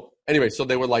 So anyway, so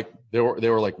they were like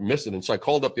missing, and so I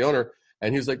called up the owner,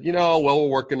 and he was like, "Well, we're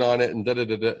working on it," and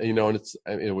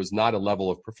and it was not a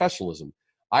level of professionalism.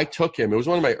 I took him. It was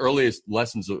one of my earliest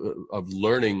lessons of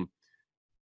learning.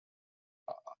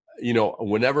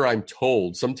 Whenever I'm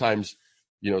told, sometimes,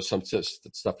 some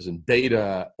stuff is in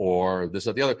beta or this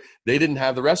or the other. They didn't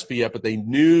have the recipe yet, but they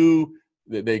knew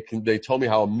They told me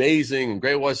how amazing and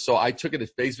great it was. So I took it at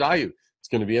face value. It's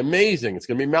going to be amazing. It's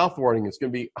going to be mouthwatering. It's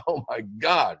going to be, oh my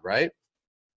God, right?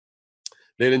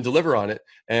 They didn't deliver on it.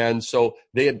 And so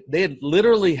they had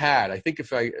literally had, I think if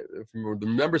the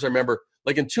numbers I remember,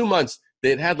 like in 2 months,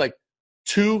 they had like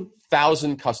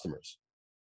 2,000 customers.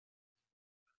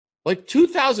 Like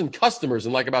 2,000 customers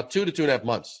in like about 2 to 2.5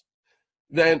 months.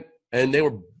 And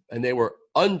they were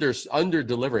under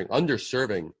delivering,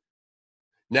 underserving.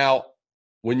 Now,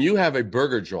 when you have a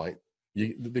burger joint,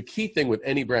 the key thing with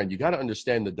any brand, you got to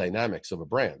understand the dynamics of a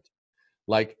brand.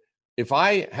 Like if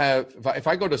I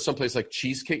go to someplace like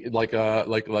cheesecake, like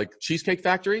Cheesecake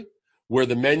Factory, where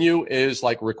the menu is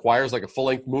like requires like a full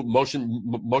length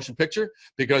motion picture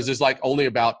because there's like only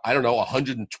about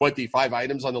 125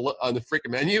 items on the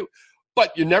freaking menu,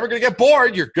 but you're never gonna get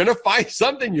bored. You're gonna find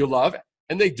something you love,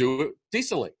 and they do it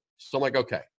decently. So I'm like,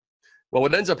 okay. Well,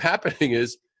 what ends up happening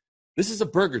is this is a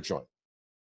burger joint.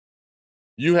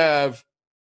 You have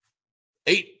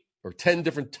 8 or 10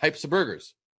 different types of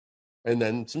burgers, and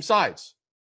then some sides.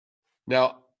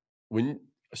 Now,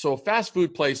 a fast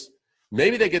food place,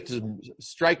 maybe they get to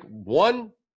strike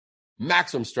 1,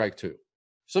 maximum strike 2.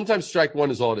 Sometimes strike 1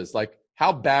 is all it is. Like,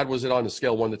 how bad was it on a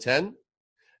scale 1 to 10?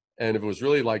 And if it was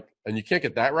really like, and you can't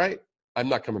get that right, I'm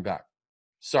not coming back.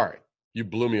 Sorry, you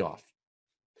blew me off.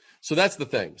 So that's the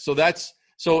thing. So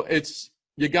it's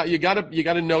you got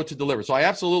to know to deliver. So I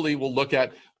absolutely will look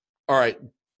at, all right,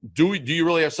 do you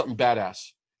really have something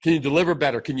badass? Can you deliver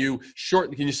better? Can you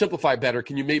simplify better?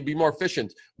 Can you maybe be more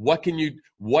efficient? What can you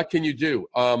do?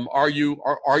 Are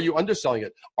you underselling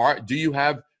it? Do you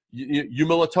have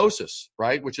humilitosis,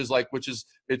 right? Which is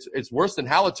it's worse than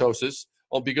halitosis,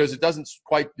 because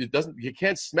you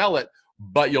can't smell it,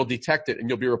 but you'll detect it and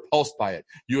you'll be repulsed by it.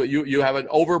 You have an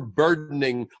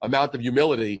overburdening amount of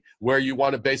humility where you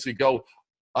want to basically go,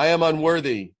 I am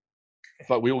unworthy,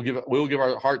 but we will give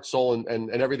our heart, soul, and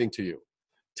everything to you.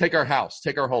 Take our house,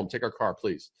 take our home, take our car,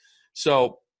 please.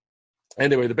 So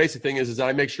anyway, the basic thing is that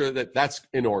I make sure that that's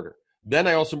in order. Then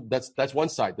I also, that's one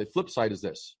side. The flip side is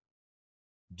this.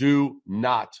 Do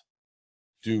not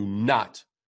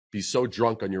be so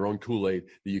drunk on your own Kool-Aid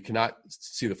that you cannot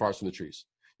see the forest from the trees.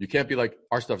 You can't be like,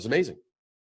 our stuff is amazing.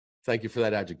 Thank you for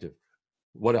that adjective.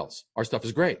 What else? Our stuff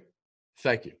is great.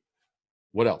 Thank you.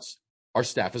 What else? Our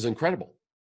staff is incredible.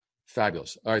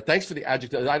 Fabulous. All right. Thanks for the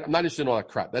adjective. I'm not interested in all that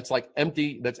crap. That's like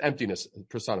empty. That's emptiness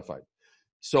personified.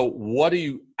 So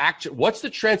what's the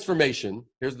transformation?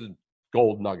 Here's the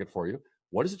gold nugget for you.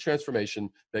 What is the transformation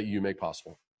that you make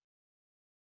possible?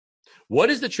 What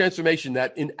is the transformation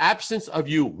that in absence of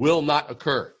you will not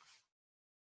occur?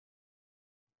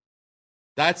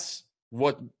 That's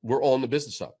what we're all in the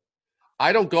business of.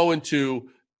 I don't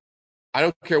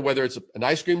care whether it's an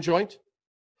ice cream joint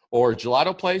or a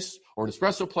gelato place or an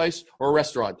espresso place or a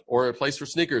restaurant or a place for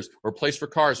sneakers or a place for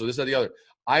cars or this or the other.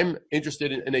 I'm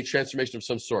interested in a transformation of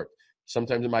some sort.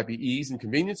 Sometimes it might be ease and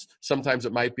convenience. Sometimes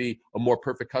it might be a more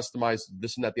perfect customized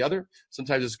this and that the other.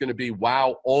 Sometimes it's going to be,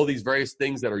 wow, all these various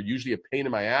things that are usually a pain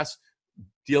in my ass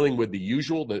dealing with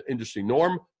the industry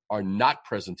norm are not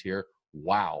present here.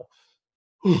 Wow.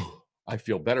 I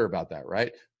feel better about that,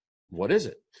 right? What is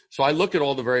it? So I look at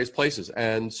all the various places.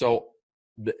 And so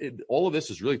all of this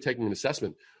is really taking an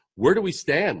assessment. Where do we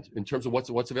stand in terms of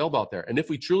what's available out there? And if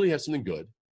we truly have something good,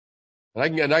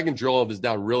 and I can drill all this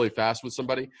down really fast with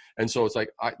somebody. And so it's like,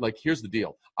 here's the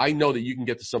deal. I know that you can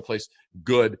get to someplace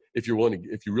good if you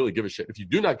really give a shit. If you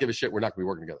do not give a shit, we're not going to be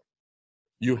working together.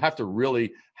 You have to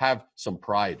really have some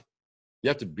pride. You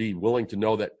have to be willing to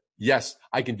know that, yes,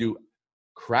 I can do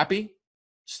crappy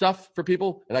stuff for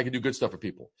people and I can do good stuff for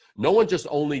people. No one just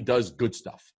only does good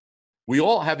stuff. We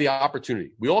all have the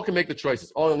opportunity. We all can make the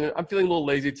choices. Oh, I'm feeling a little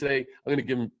lazy today. I'm going to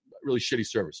give them really shitty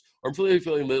service. Or I'm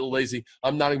feeling a little lazy.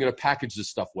 I'm not even going to package this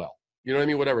stuff well. You know what I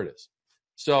mean? Whatever it is.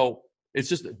 So it's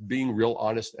just being real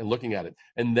honest and looking at it.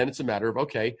 And then it's a matter of,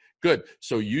 okay, good.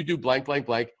 So you do blank, blank,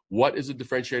 blank. What is a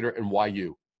differentiator and why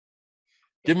you?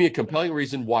 Give me a compelling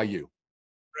reason why you.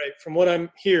 Right. From what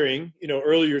I'm hearing,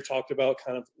 earlier you talked about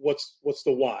kind of what's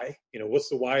the why, what's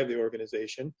the why of the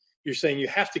organization. You're saying you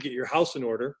have to get your house in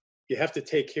order. You have to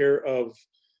take care of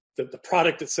the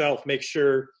product itself, make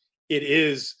sure it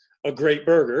is a great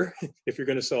burger if you're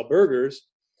going to sell burgers.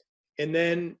 And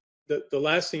then the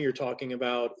last thing you're talking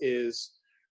about is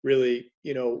really,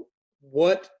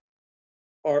 what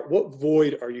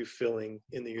void are you filling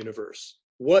in the universe?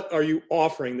 What are you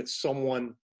offering that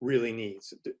someone really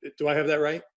needs? Do I have that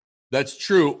right? That's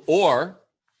true. Or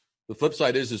the flip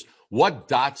side is what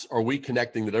dots are we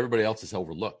connecting that everybody else has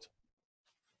overlooked?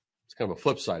 It's kind of a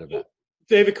flip side of that.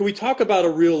 David, can we talk about a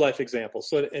real life example?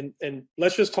 So, and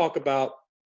let's just talk about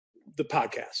the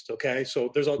podcast. Okay. So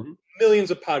there's Mhm.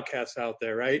 millions of podcasts out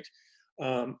there, right?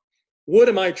 What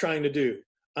am I trying to do?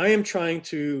 I am trying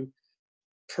to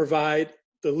provide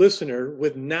the listener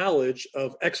with knowledge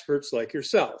of experts like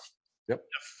yourself. Yep.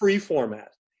 A free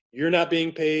format. You're not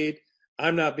being paid.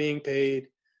 I'm not being paid.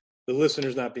 The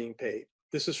listener's not being paid.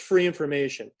 This is free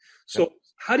information. Yep. So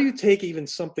how do you take even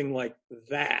something like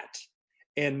that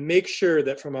and make sure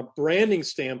that from a branding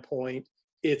standpoint,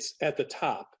 it's at the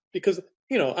top? Because,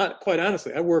 quite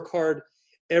honestly, I work hard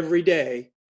every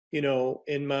day,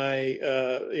 in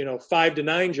my, 5 to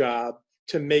 9 job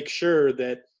to make sure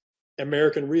that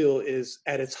American Real is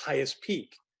at its highest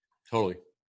peak. Totally.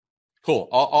 Cool.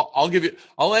 I'll give you.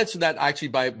 I'll answer that actually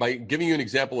by giving you an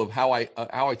example of how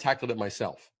I tackled it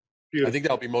myself. I Beautiful. think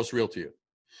that'll be most real to you.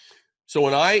 So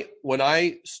when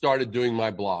I started doing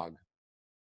my blog,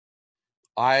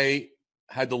 I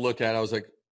had to look at it. I was like,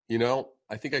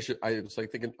 I think I should. I was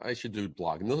like thinking I should do a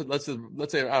blog. And let's say I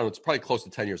don't know. It's probably close to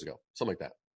 10 years ago, something like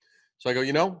that. So I go,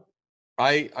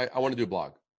 I want to do a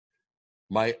blog.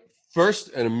 My first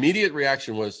and immediate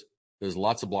reaction was, there's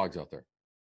lots of blogs out there.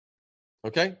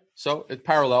 Okay, so it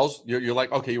parallels. You're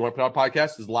like, okay, you want to put out a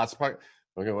podcast? There's lots of podcasts.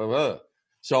 Okay, well,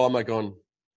 so I'm like going,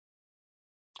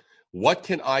 what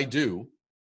can I do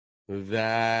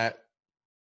that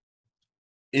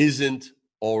isn't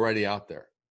already out there?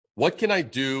 What can I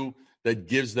do that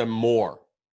gives them more?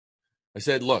 I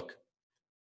said, look,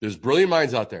 there's brilliant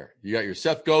minds out there. You got your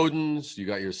Seth Godins, you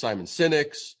got your Simon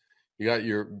Sinek's, you got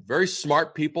your very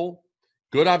smart people,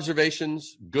 good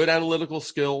observations, good analytical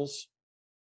skills.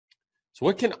 So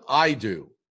what can I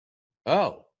do?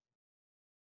 Oh,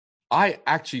 I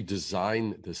actually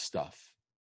design this stuff.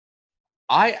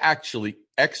 I actually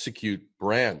execute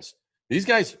brands. These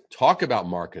guys talk about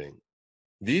marketing.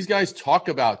 These guys talk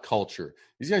about culture.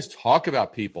 These guys talk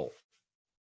about people.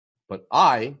 But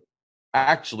I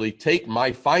actually take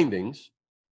my findings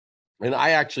and I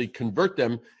actually convert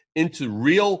them into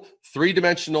real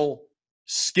three-dimensional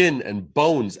skin and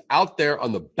bones out there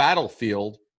on the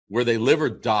battlefield where they live or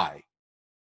die.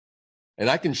 And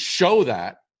I can show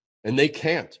that, and they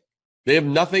can't. They have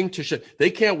nothing to show. They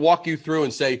can't walk you through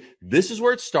and say, this is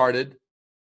where it started.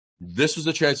 This was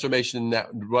the transformation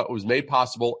that what was made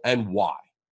possible and why.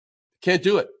 Can't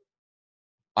do it.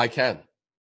 I can.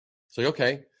 So,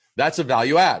 okay, that's a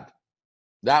value add.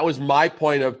 That was my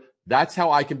point of, that's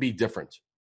how I can be different.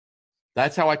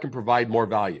 That's how I can provide more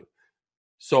value.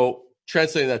 So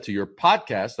translating that to your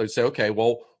podcast, I'd say, okay,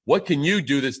 well, what can you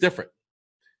do that's different?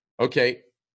 Okay,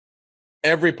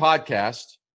 every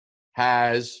podcast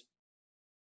has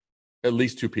at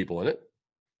least 2 people in it,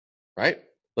 right?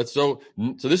 So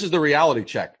this is the reality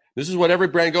check. This is what every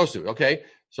brand goes to. Okay,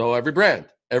 so every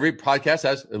podcast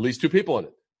has at least 2 people in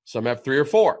it. Some have 3 or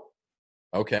 4.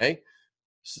 Okay,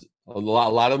 a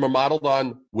lot of them are modeled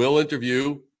on we'll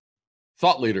interview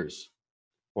thought leaders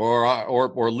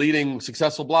or leading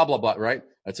successful blah blah blah. Right?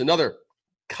 That's another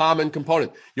common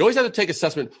component. You always have to take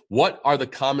assessment. What are the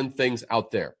common things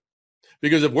out there?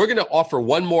 Because if we're going to offer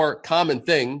one more common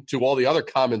thing to all the other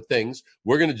common things,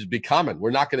 we're going to just be common.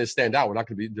 We're not going to stand out. We're not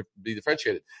going to be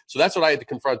differentiated. So that's what I had to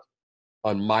confront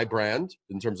on my brand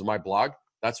in terms of my blog.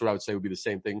 That's what I would say would be the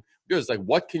same thing. Because it's like,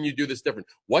 what can you do that's different?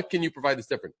 What can you provide that's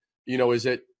different? Is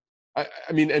it? I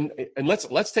mean, and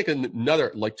let's take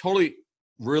another like totally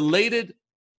related,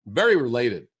 very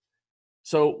related.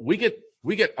 So we get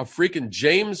a freaking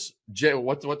James.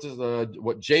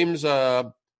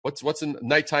 What's a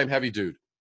nighttime heavy dude?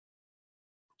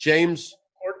 James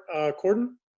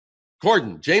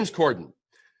Corden. James Corden.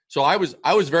 So I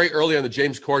was very early on the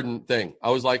James Corden thing.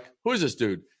 I was like, who is this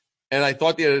dude? And I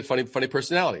thought he had a funny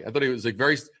personality. I thought he was like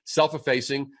very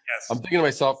self-effacing. Yes. I'm thinking to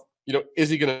myself, is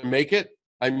he going to make it?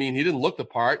 I mean, he didn't look the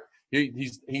part.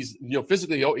 He's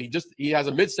physically, he has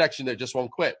a midsection that just won't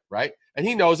quit, right? And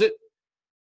he knows it.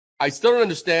 I still don't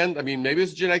understand. I mean, maybe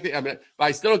it's a genetic thing. I mean, but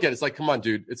I still don't get it. It's like, come on,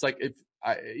 dude. It's like if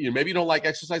maybe you don't like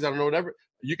exercise. I don't know, whatever.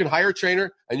 You can hire a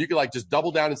trainer and you can like just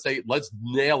double down and say, let's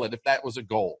nail it. If that was a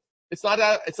goal, it's not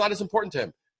as important to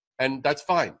him, and that's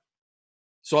fine.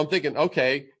 So I'm thinking,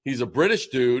 okay, he's a British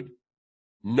dude.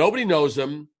 Nobody knows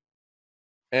him,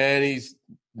 and he's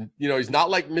not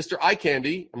like Mr. Eye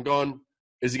Candy. I'm going,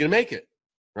 is he gonna make it?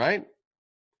 Right?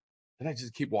 And I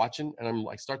just keep watching, and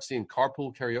I start seeing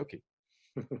carpool karaoke.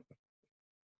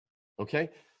 Okay,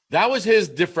 that was his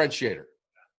differentiator.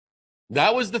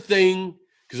 That was the thing,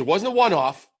 because it wasn't a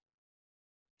one-off.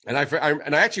 And I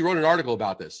actually wrote an article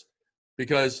about this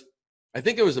because I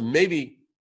think it was maybe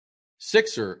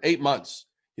 6 or 8 months.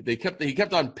 He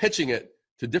kept on pitching it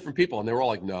to different people, and they were all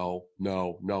like, no,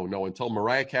 until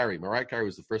Mariah Carey. Mariah Carey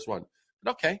was the first one.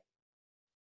 But okay.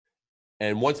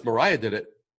 And once Mariah did it,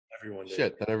 Everyone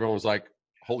did. then everyone was like,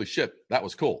 holy shit, that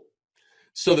was cool.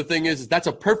 So the thing is that's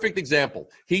a perfect example.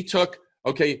 He took,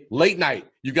 okay, late night,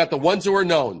 you got the ones who are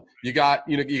known. You got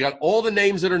all the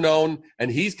names that are known,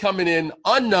 and he's coming in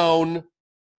unknown.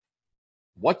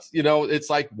 It's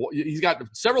like he's got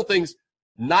several things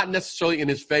not necessarily in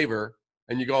his favor,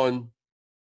 and you're going,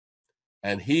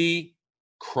 and he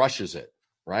crushes it,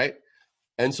 right?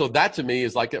 And so that to me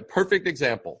is like a perfect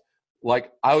example.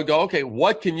 Like I would go, okay,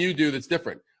 what can you do that's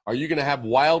different? Are you going to have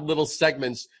wild little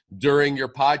segments during your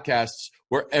podcasts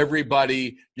where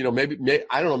everybody, maybe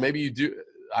I don't know, maybe you do,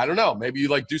 I don't know, maybe you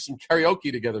like do some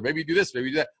karaoke together, maybe you do this, maybe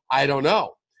you do that, I don't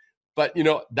know. But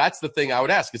that's the thing I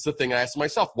would ask. It's the thing I ask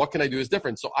myself. What can I do is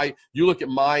different? So you look at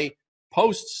my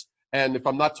posts, and if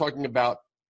I'm not talking about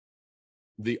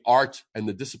the art and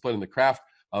the discipline and the craft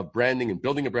of branding and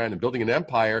building a brand and building an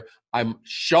empire, I'm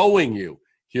showing you,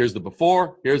 here's the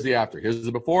before, here's the after, here's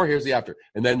the before, here's the after.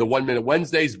 And then the 1 Minute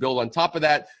Wednesdays build on top of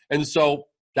that. And so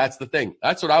that's the thing.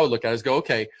 That's what I would look at is go,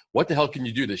 okay, what the hell can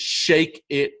you do to shake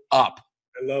it up?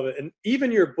 I love it. And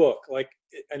even your book, like,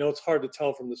 I know it's hard to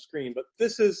tell from the screen, but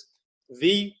this is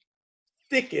the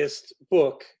thickest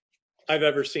book I've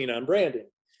ever seen on branding.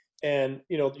 And,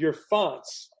 your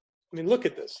fonts, I mean, look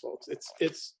at this, folks.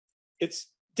 It's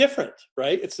different,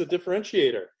 right? It's a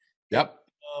differentiator. Yep.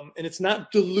 And it's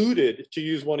not diluted, to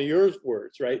use one of your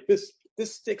words, right? This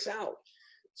sticks out.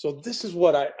 So this is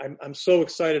what I'm so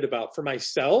excited about for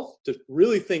myself, to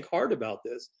really think hard about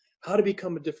this, how to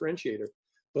become a differentiator,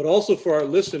 but also for our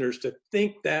listeners to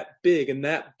think that big and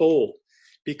that bold,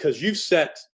 because you've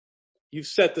set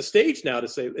the stage now to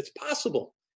say it's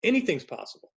possible. Anything's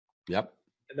possible. Yep.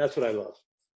 And that's what I love.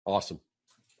 Awesome.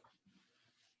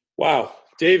 Wow.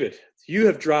 David, you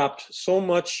have dropped so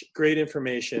much great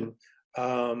information.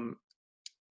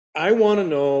 I want to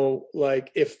know,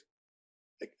 like, if,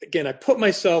 again, I put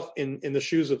myself in the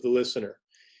shoes of the listener.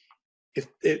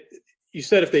 You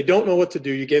said if they don't know what to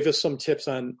do, you gave us some tips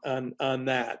on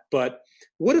that. But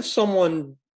what if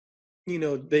someone,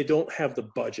 they don't have the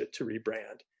budget to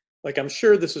rebrand? Like, I'm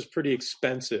sure this is pretty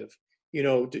expensive.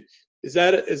 Is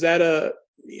that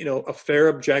a fair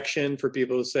objection for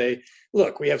people to say,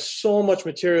 look, we have so much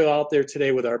material out there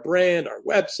today with our brand, our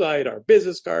website, our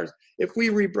business cards. If we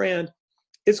rebrand,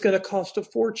 it's going to cost a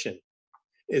fortune.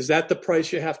 Is that the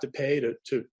price you have to pay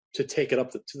to take it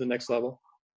up to the next level?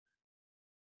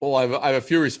 Well, I have a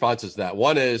few responses to that.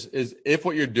 One is if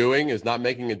what you're doing is not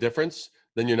making a difference,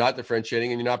 then you're not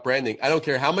differentiating and you're not branding. I don't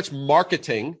care how much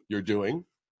marketing you're doing,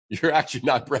 you're actually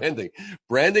not branding.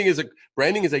 Branding is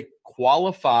a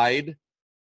qualified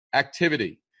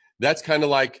activity. That's kind of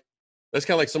like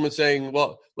someone saying,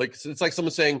 well, like it's like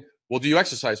someone saying, well, do you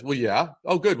exercise? Well, yeah.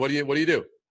 Oh, good. What do you do?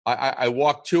 I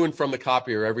walk to and from the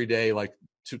copier every day, like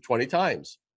 20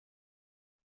 times.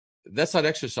 That's not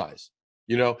exercise.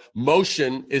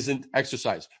 Motion isn't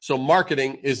exercise. So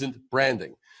marketing isn't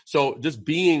branding. So just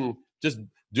doing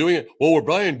it. Well, we're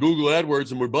buying Google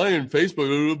AdWords and we're buying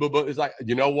Facebook. It's like,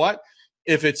 you know what?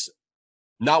 If it's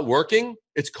not working,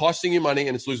 it's costing you money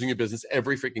and it's losing your business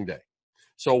every freaking day.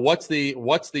 So what's the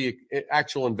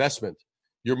actual investment?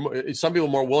 Some people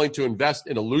are more willing to invest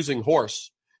in a losing horse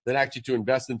than actually to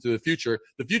invest into the future.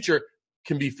 The future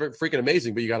can be freaking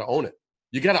amazing, but you got to own it.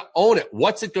 You got to own it.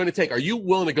 What's it going to take? Are you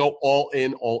willing to go all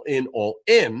in? Or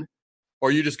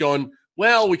are you just going,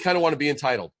 well, we kind of want to be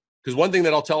entitled? Because one thing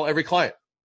that I'll tell every client,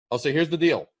 I'll say, here's the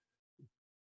deal.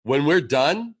 When we're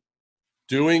done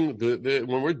doing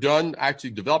when we're done actually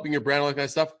developing your brand, all that kind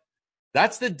of stuff,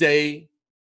 that's the day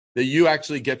that you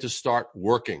actually get to start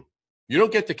working. You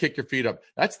don't get to kick your feet up.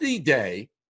 That's the day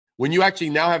when you actually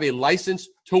now have a license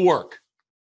to work.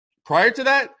 Prior to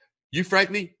that, you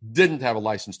frankly didn't have a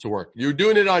license to work. You were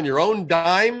doing it on your own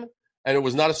dime, and it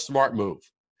was not a smart move.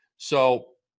 So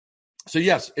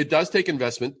yes, it does take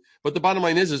investment, but the bottom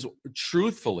line is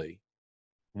truthfully,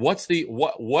 where's the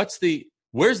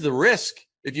risk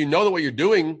if you know that what you're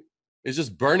doing is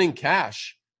just burning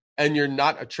cash and you're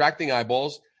not attracting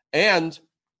eyeballs, and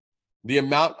the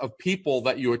amount of people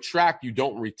that you attract you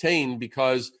don't retain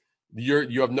because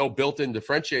you have no built-in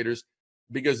differentiators.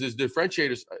 Because there's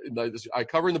differentiators I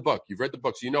cover in the book. You've read the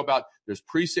book, so you know about there's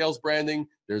pre-sales branding,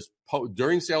 there's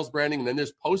during sales branding, and then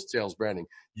there's post-sales branding.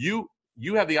 You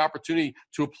have the opportunity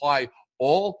to apply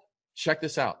check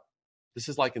this out. This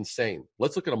is like insane.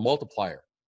 Let's look at a multiplier.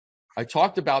 I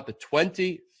talked about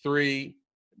the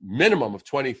minimum of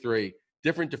 23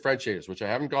 different differentiators, which I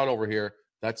haven't gone over here.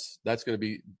 That's going to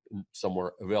be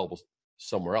available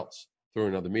somewhere else through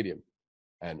another medium.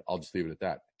 And I'll just leave it at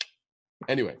that.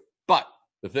 Anyway, but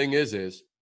the thing is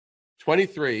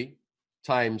 23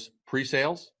 times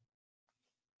pre-sales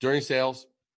during sales,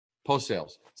 post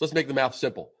sales. So let's make the math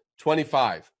simple.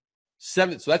 25,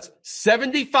 7. So that's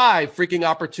 75 freaking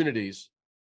opportunities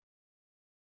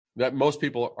that most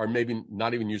people are maybe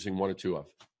not even using one or two of.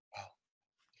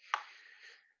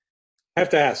 I have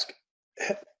to ask,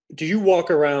 do you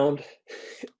walk around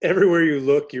everywhere you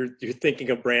look, you're thinking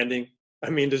of branding? I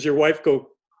mean, does your wife go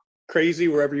crazy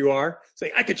wherever you are,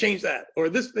 saying, I could change that, or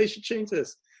they should change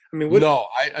this? I mean, No,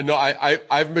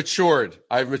 I've matured.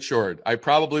 I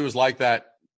probably was like that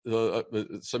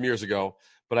some years ago,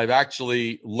 but I've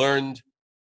actually learned.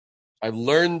 I've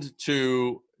learned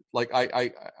to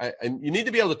and you need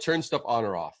to be able to turn stuff on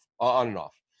or off, on and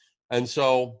off. And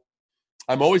so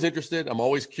I'm always interested. I'm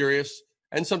always curious.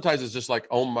 And sometimes it's just like,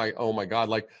 oh my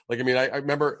God. I mean, I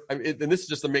remember, and this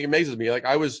just amazes me. Like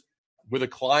I was with a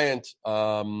client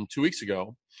 2 weeks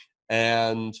ago,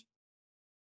 and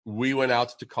we went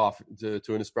out to coffee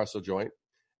to an espresso joint,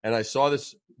 and I saw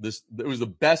this. It was the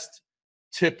best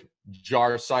tip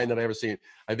jar sign that I ever seen.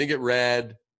 I think it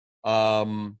read,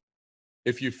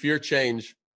 "If you fear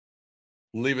change,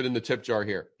 leave it in the tip jar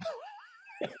here."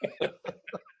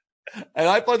 And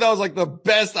I thought that was like the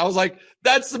best. I was like,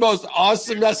 that's the most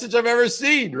awesome message I've ever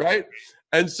seen, right?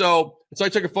 And so I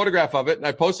took a photograph of it and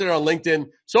I posted it on LinkedIn.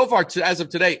 So far, as of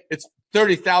today, it's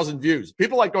 30,000 views.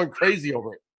 People like going crazy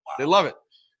over it. Wow. They love it.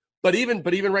 But even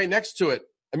right next to it,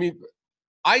 I mean,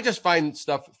 I just find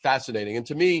stuff fascinating. And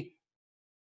to me,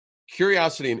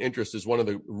 curiosity and interest is one of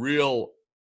the real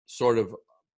sort of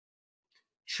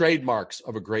trademarks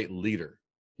of a great leader.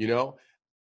 You know,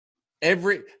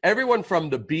 everyone from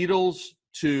the Beatles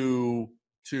to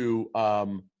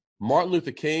Martin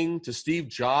Luther King to Steve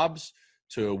Jobs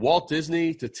to Walt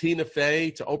Disney to Tina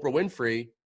Fey to Oprah Winfrey,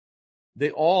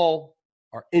 they all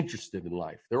are interested in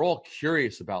life. They're all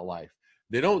curious about life.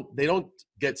 They don't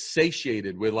get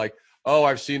satiated with like, oh,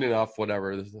 I've seen enough,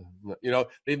 whatever. You know,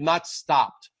 they've not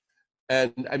stopped.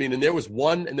 And I mean, and there was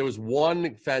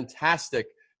one fantastic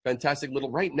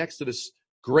little right next to this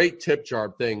great tip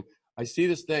jar thing. I see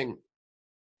this thing,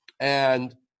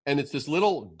 and it's this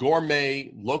little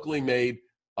gourmet, locally made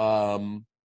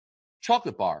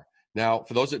chocolate bar. Now,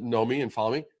 for those that know me and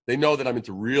follow me, they know that I'm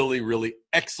into really, really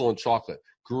excellent chocolate.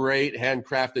 Great,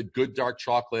 handcrafted, good dark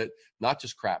chocolate, not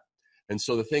just crap. And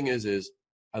so the thing is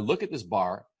I look at this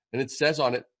bar, and it says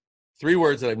on it 3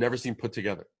 words that I've never seen put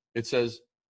together. It says,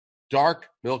 dark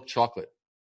milk chocolate.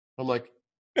 I'm like,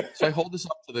 so I hold this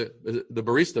up to the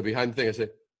barista behind the thing. I say,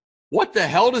 what the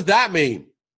hell does that mean?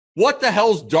 What the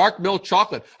hell's dark milk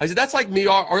chocolate? I said, that's like me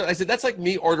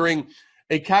ordering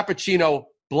a cappuccino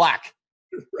black.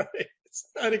 Right. It's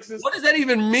not existent. What does that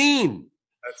even mean?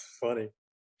 That's funny.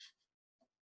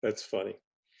 That's funny.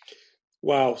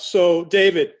 Wow. So,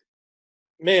 David,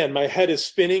 man, my head is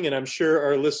spinning, and I'm sure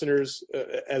our listeners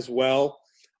as well.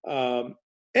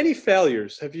 Any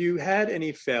failures? Have you had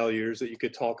any failures that you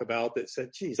could talk about that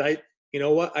said, geez, you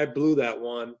know what? I blew that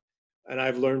one and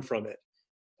I've learned from it.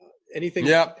 Anything?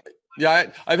 Yeah.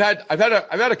 I've had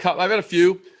a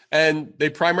few, and they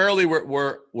primarily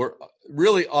were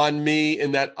really on me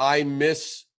in that I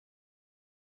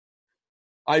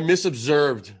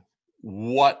misobserved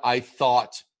what I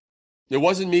thought. It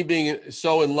wasn't me being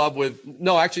so in love with,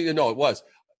 it was.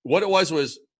 What it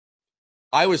was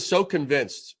I was so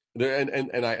convinced,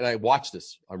 and I watched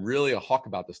this. I'm really a hawk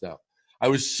about this now. I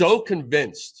was so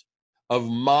convinced of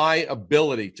my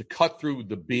ability to cut through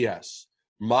the BS,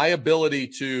 my ability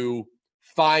to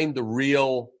find the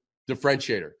real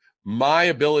differentiator, my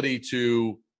ability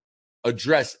to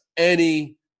address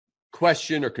any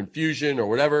question or confusion or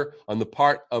whatever on the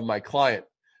part of my client,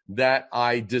 that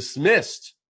I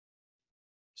dismissed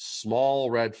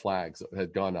small red flags that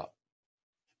had gone up.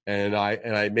 And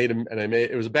I made him, and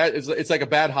it's like a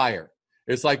bad hire.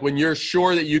 It's like when you're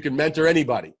sure that you can mentor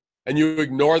anybody and you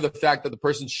ignore the fact that the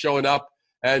person's showing up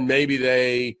and maybe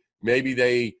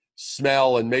they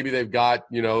smell, and maybe they've got,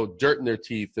 dirt in their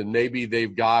teeth, and maybe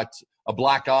they've got a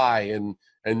black eye, and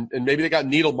maybe they got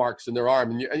needle marks in their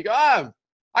arm, and you go,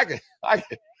 I can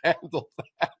handle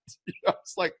that.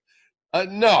 It's like,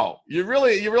 no, you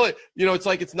really, it's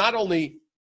like, it's not only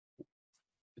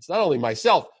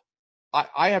myself.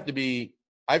 I have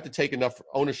to take enough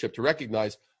ownership to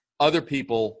recognize other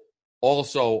people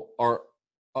also are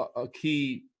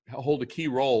hold a key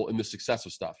role in the success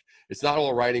of stuff. It's not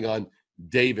all riding on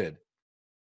David,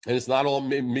 and it's not all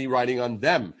me riding on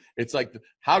them. It's like,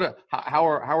 how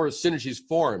are synergies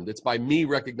formed? It's by me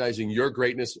recognizing your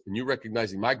greatness and you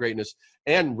recognizing my greatness,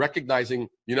 and recognizing,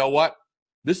 you know what,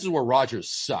 this is where Roger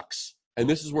sucks, and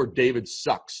this is where David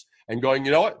sucks, and going,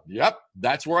 you know what, yep,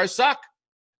 that's where I suck.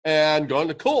 And going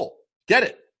to cool, get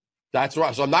it. That's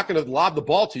right. So I'm not going to lob the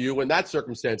ball to you when that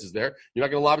circumstance is there. You're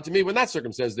not going to lob it to me when that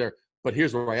circumstance is there. But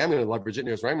here's where I am going to leverage it, and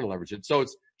here's where I'm going to leverage it. So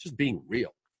it's just being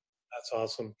real. That's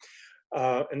awesome.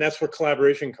 And that's where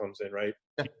collaboration comes in, right?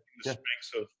 Yeah. The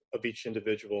strengths of each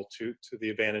individual to the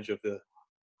advantage of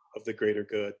the greater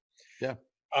good. Yeah.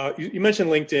 You mentioned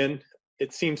LinkedIn.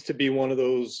 It seems to be one of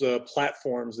those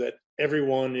platforms that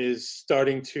everyone is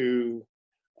starting to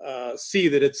see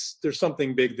that there's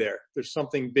something big there. There's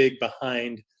something big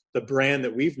behind the brand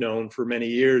that we've known for many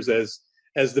years as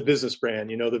the business brand,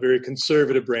 the very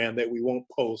conservative brand that we won't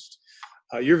post.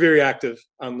 You're very active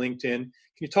on LinkedIn. Can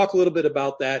you talk a little bit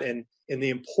about that and the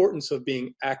importance of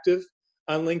being active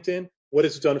on LinkedIn, what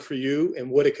it's done for you and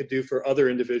what it could do for other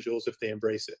individuals if they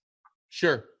embrace it?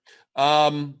 Sure.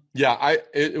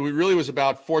 It really was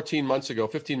about 15 months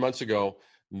ago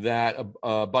that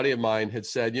a buddy of mine had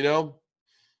said,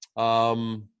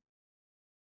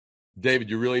 David,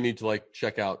 you really need to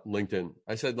check out LinkedIn.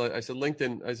 I said,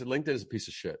 LinkedIn is a piece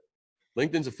of shit.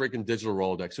 LinkedIn's a freaking digital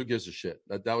Rolodex. Who gives a shit?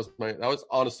 That was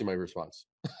honestly my response.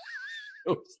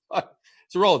 It's a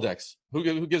Rolodex.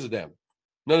 Who gives a damn?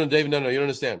 No, David, no, you don't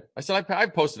understand. I said, I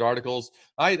posted articles.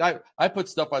 I put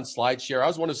stuff on SlideShare. I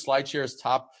was one of SlideShare's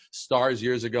top stars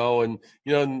years ago. And,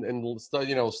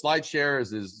 SlideShare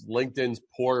is LinkedIn's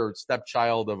poor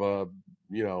stepchild of a,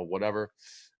 whatever.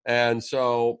 And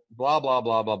so blah, blah,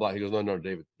 blah, blah, blah. He goes, no,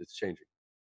 David, it's changing.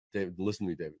 David, listen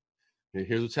to me, David.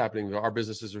 Here's what's happening. Our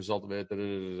business is a result of it. Da, da,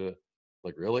 da, da.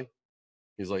 Like, really?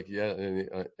 He's like, yeah.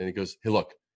 And he goes, hey,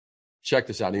 look, check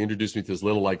this out. And he introduced me to this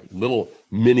little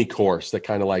mini course that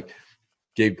kind of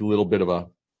gave a little bit of a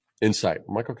insight.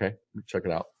 I'm like, okay, check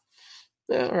it out.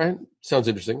 Yeah, all right. Sounds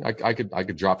interesting. I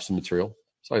could drop some material.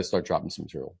 So I start dropping some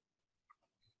material.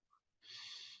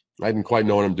 I didn't quite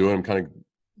know what I'm doing. I'm kind of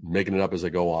making it up as I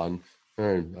go on.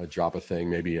 And I drop a thing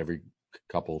maybe every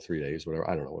couple, 3 days, whatever.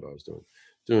 I don't know what I was doing.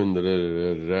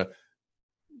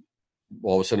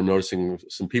 All of a sudden I'm noticing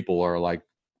some people are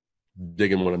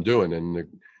digging what I'm doing. And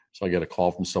so I get a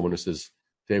call from someone who says,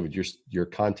 David, your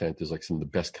content is some of the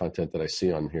best content that I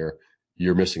see on here.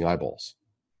 You're missing eyeballs.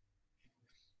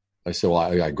 I said, well,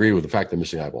 I agree with the fact that I'm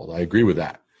missing eyeballs. I agree with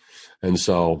that. And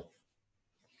so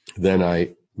then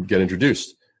I get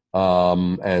introduced.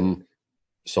 And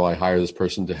so I hire this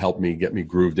person to help me get me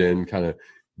grooved in, kind of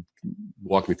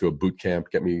walk me through a boot camp,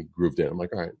 get me grooved in. I'm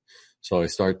like, all right. So I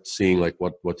start seeing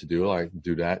what to do. I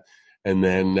do that. And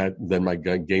then my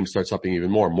game starts upping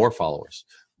even more followers,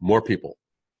 more people,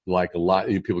 a lot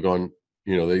of people going,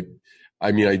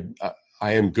 I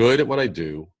am good at what I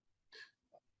do.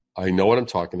 I know what I'm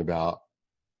talking about.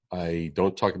 I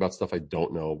don't talk about stuff I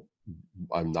don't know.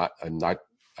 I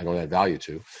don't add value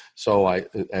to. So I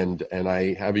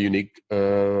have a unique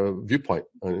viewpoint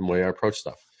in the way I approach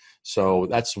stuff.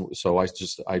 So I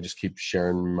just keep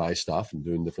sharing my stuff and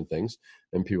doing different things,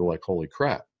 and people are like, holy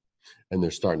crap. And they're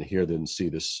starting to hear and see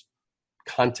this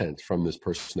content from this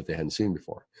person that they hadn't seen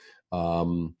before.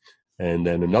 And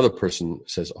then another person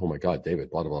says, oh my God, David,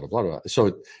 blah, blah, blah, blah, blah.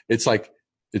 So it's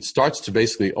it starts to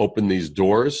basically open these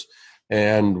doors.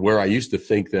 And where I used to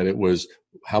think that it was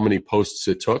how many posts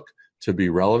it took to be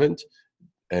relevant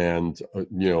and,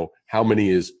 how many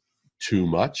is too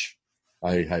much.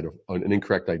 I had an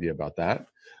incorrect idea about that.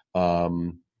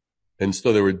 And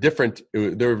so there were different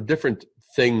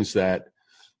things that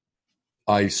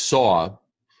I saw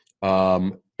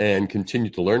and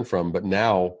continued to learn from. But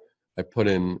now I put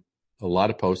in a lot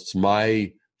of posts.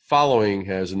 My following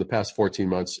has, in the past 14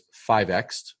 months,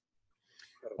 5x'd.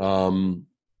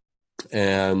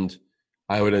 And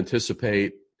I would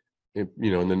anticipate, in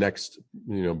the next,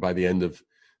 by the end of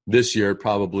this year,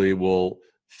 probably will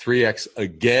 3x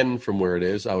again from where it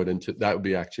is. That would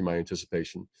be actually my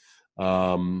anticipation.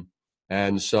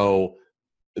 And so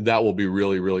that will be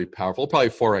really, really powerful. Probably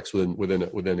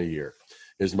 4x within a year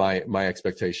is my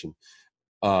expectation.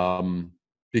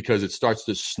 Because it starts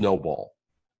to snowball,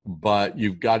 but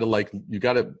you've got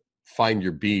to find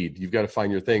your bead. You've got to find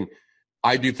your thing.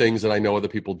 I do things that I know other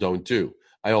people don't do.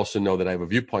 I also know that I have a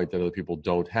viewpoint that other people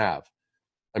don't have.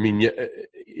 I mean,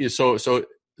 so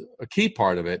a key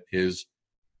part of it is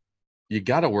you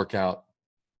got to work out.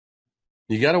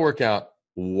 You got to work out,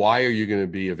 why are you going to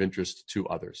be of interest to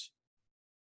others?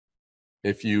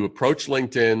 If you approach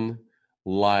LinkedIn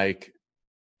or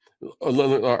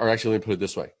actually, let me put it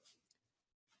this way.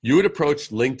 You would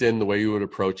approach LinkedIn the way you would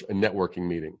approach a networking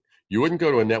meeting. You wouldn't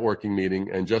go to a networking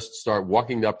meeting and just start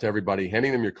walking up to everybody,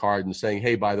 handing them your card and saying,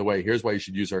 hey, by the way, here's why you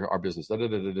should use our business,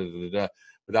 without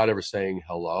ever saying,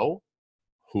 hello,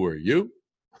 who are you?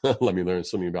 Let me learn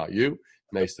something about you.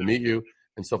 Nice to meet you,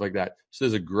 and stuff like that. So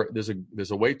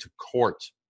there's a way to court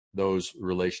those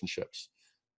relationships.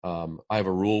 I have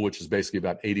a rule which is basically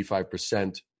about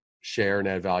 85% share and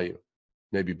add value,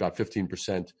 maybe about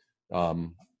 15%.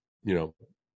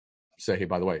 Say, hey,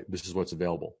 by the way, this is what's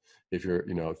available. If you're,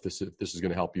 if this is going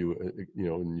to help you,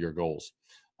 in your goals.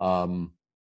 So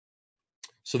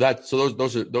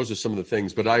those are some of the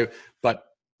things. But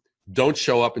don't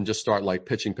show up and just start like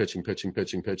pitching,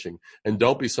 and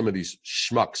don't be some of these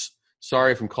schmucks.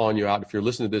 Sorry if I'm calling you out. If you're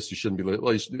listening to this, you shouldn't be.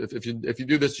 Well, if you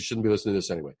do this, you shouldn't be listening to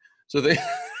this anyway. So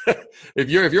if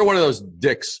you're one of those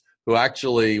dicks who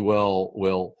actually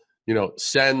will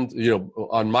send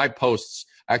on my posts,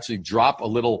 actually drop a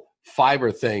little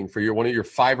Fiverr thing for one of your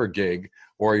Fiverr gig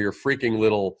or your freaking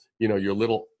little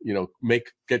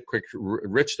get quick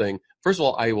rich thing. First of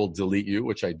all, I will delete you,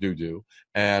 which I do,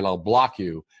 and I'll block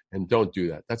you. And don't do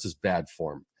that. That's just bad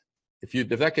form. If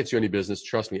that gets you any business,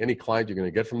 trust me, any client you're going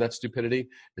to get from that stupidity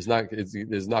is not going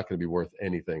to be worth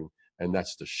anything. And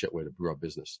that's just a shit way to grow a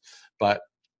business. But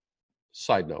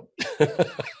side note. So,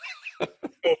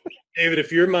 David,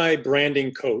 if you're my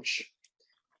branding coach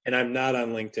and I'm not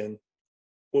on LinkedIn,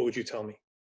 what would you tell me?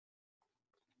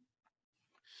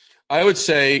 I would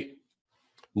say,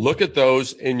 look at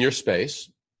those in your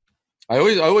space. I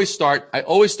always start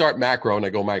macro and I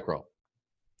go micro.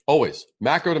 Always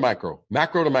macro to micro.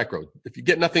 If you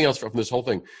get nothing else from this whole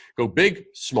thing, go big,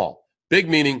 small. Big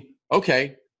meaning,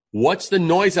 okay, what's the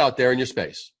noise out there in your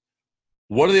space?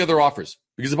 What are the other offers?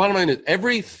 Because the bottom line is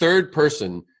every third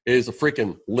person is a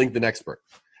freaking LinkedIn expert.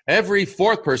 Every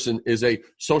fourth person is a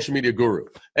social media guru.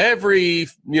 Every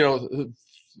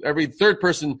third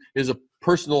person is a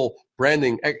personal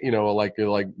branding,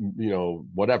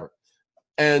 whatever.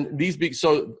 And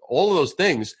so all of those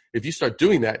things, if you start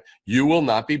doing that, you will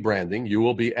not be branding. You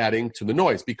will be adding to the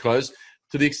noise, because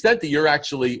to the extent that you're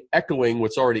actually echoing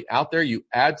what's already out there, you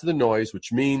add to the noise,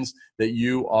 which means that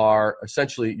you're a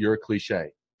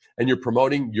cliche and you're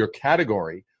promoting your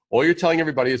category. All you're telling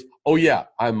everybody is, oh yeah,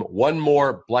 I'm one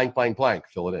more blank, blank, blank,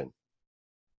 fill it in.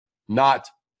 Not,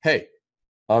 hey,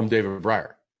 I'm David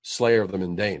Brier, Slayer of the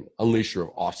Mundane, Unleasher of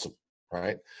Awesome,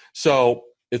 right? So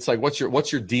it's like, what's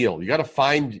your deal? You got to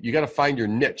find your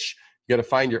niche. You got to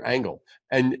find your angle.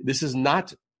 And this is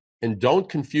not, and don't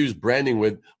confuse branding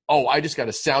with, oh, I just got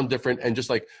to sound different and just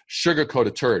like sugarcoat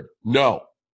a turd. No,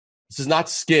 this is not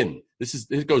skin.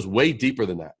 It goes way deeper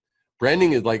than that.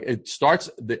 Branding is like, it starts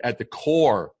at the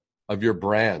core of your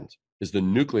brand is the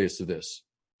nucleus of this.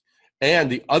 And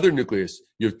the other nucleus,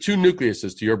 you have two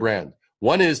nucleuses to your brand.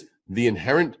 One is the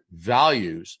inherent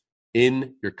values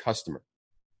in your customer.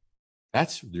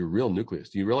 That's your real nucleus.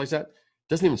 Do you realize that? It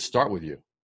doesn't even start with you.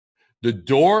 The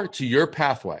door to your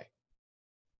pathway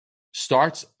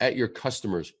starts at your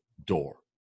customer's door.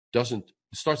 It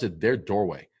starts at their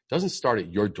doorway. It doesn't start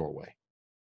at your doorway.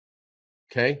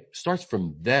 Okay? It starts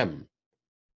from them.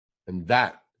 And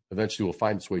that eventually will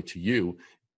find its way to you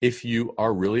if you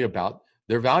are really about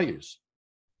their values.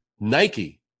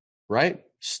 Nike, right?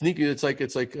 Sneaky. It's like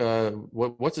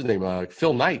what's his name?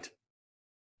 Phil Knight.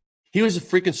 He was a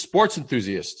freaking sports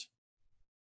enthusiast.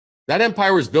 That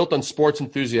empire was built on sports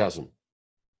enthusiasm.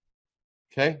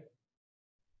 Okay?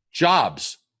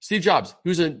 Steve Jobs, he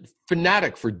was a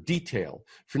fanatic for detail,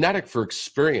 fanatic for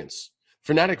experience,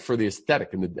 fanatic for the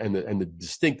aesthetic and the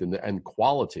distinct and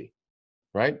quality,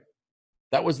 right?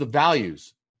 That was the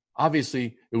values.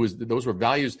 Obviously, those were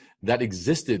values that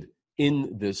existed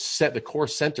in the core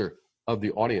center of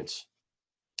the audience.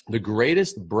 The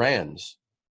greatest brands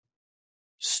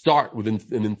start with an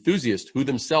enthusiast who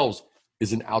themselves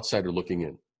is an outsider looking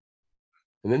in.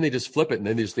 And then they just flip it, and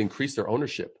then they just increase their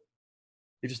ownership.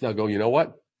 They just now go, you know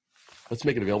what? Let's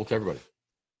make it available to everybody.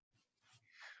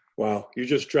 Wow, you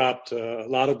just dropped a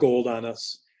lot of gold on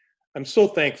us. I'm so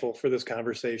thankful for this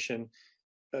conversation.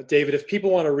 David, if people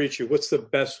want to reach you, what's the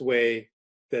best way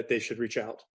that they should reach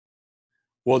out?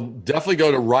 Well, definitely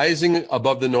go to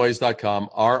risingabovethenoise.com,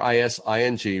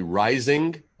 RISING,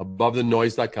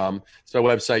 risingabovethenoise.com. It's our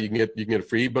website. You can get a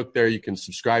free ebook there. You can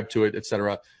subscribe to it,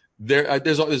 etc.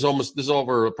 There's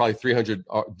over probably 300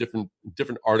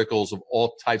 different articles of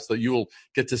all types that you will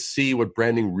get to see what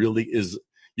branding really is.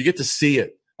 You get to see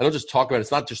it. I don't just talk about it.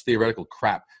 It's not just theoretical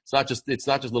crap. It's not just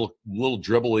little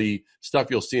dribbly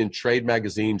stuff you'll see in trade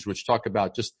magazines, which talk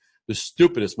about just the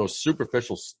stupidest, most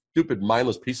superficial, stupid,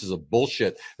 mindless pieces of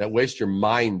bullshit that waste your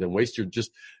mind and waste your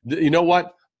you know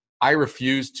what? I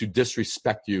refuse to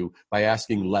disrespect you by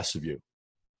asking less of you.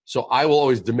 So I will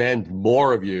always demand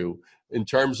more of you in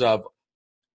terms of,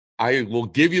 I will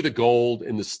give you the gold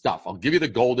in the stuff. I'll give you the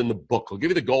gold in the book. I'll give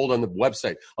you the gold on the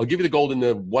website. I'll give you the gold in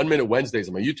the 1 Minute Wednesdays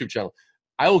on my YouTube channel.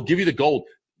 I will give you the gold.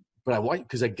 but I want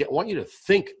you to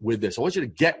think with this. I want you to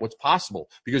get what's possible.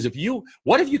 Because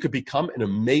what if you could become an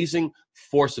amazing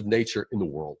force of nature in the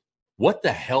world? What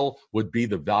the hell would be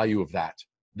the value of that?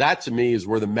 That to me is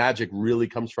where the magic really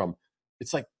comes from.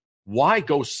 It's like, why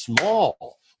go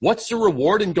small? What's the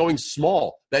reward in going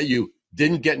small? That you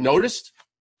didn't get noticed?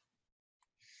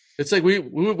 It's like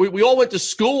we all went to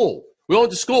school. We all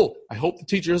went to school. I hope the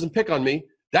teacher doesn't pick on me.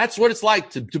 That's what it's like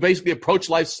to basically approach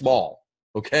life small.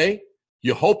 Okay?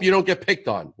 You hope you don't get picked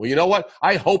on. Well, you know what?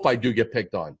 I hope I do get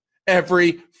picked on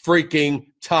every freaking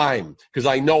time, because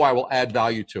I know I will add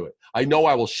value to it. I know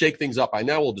I will shake things up. I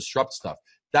know I will disrupt stuff.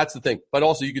 That's the thing. But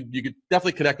also, you could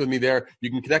definitely connect with me there.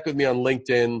 You can connect with me on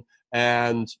LinkedIn,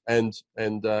 and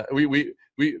we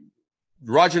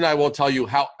Roger and I won't tell you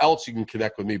how else you can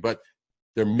connect with me, but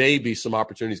there may be some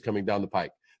opportunities coming down the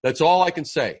pike. That's all I can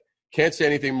say. Can't say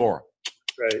anything more.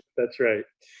 Right. That's right.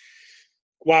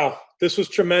 Wow. This was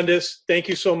tremendous. Thank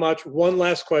you so much. One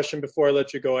last question before I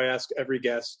let you go. I ask every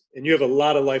guest, and you have a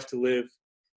lot of life to live,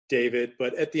 David,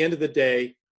 but at the end of the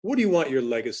day, what do you want your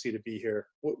legacy to be here?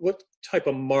 What type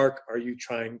of mark are you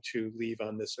trying to leave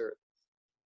on this earth?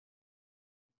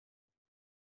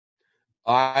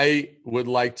 I would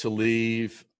like to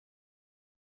leave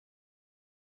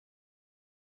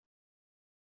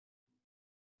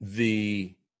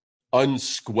the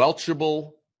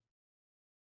unsquelchable,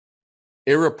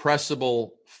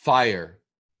 irrepressible fire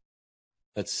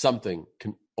that something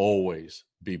can always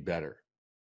be better,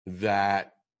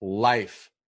 that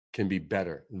life can be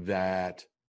better, that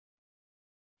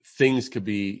things could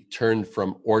be turned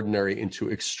from ordinary into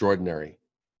extraordinary.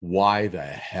 Why the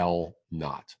hell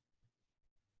not?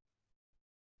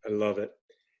 I love it.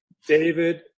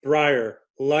 David Brier,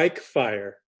 like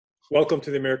fire. Welcome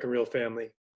to the American Real family.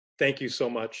 Thank you so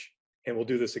much, and we'll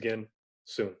do this again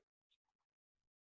soon.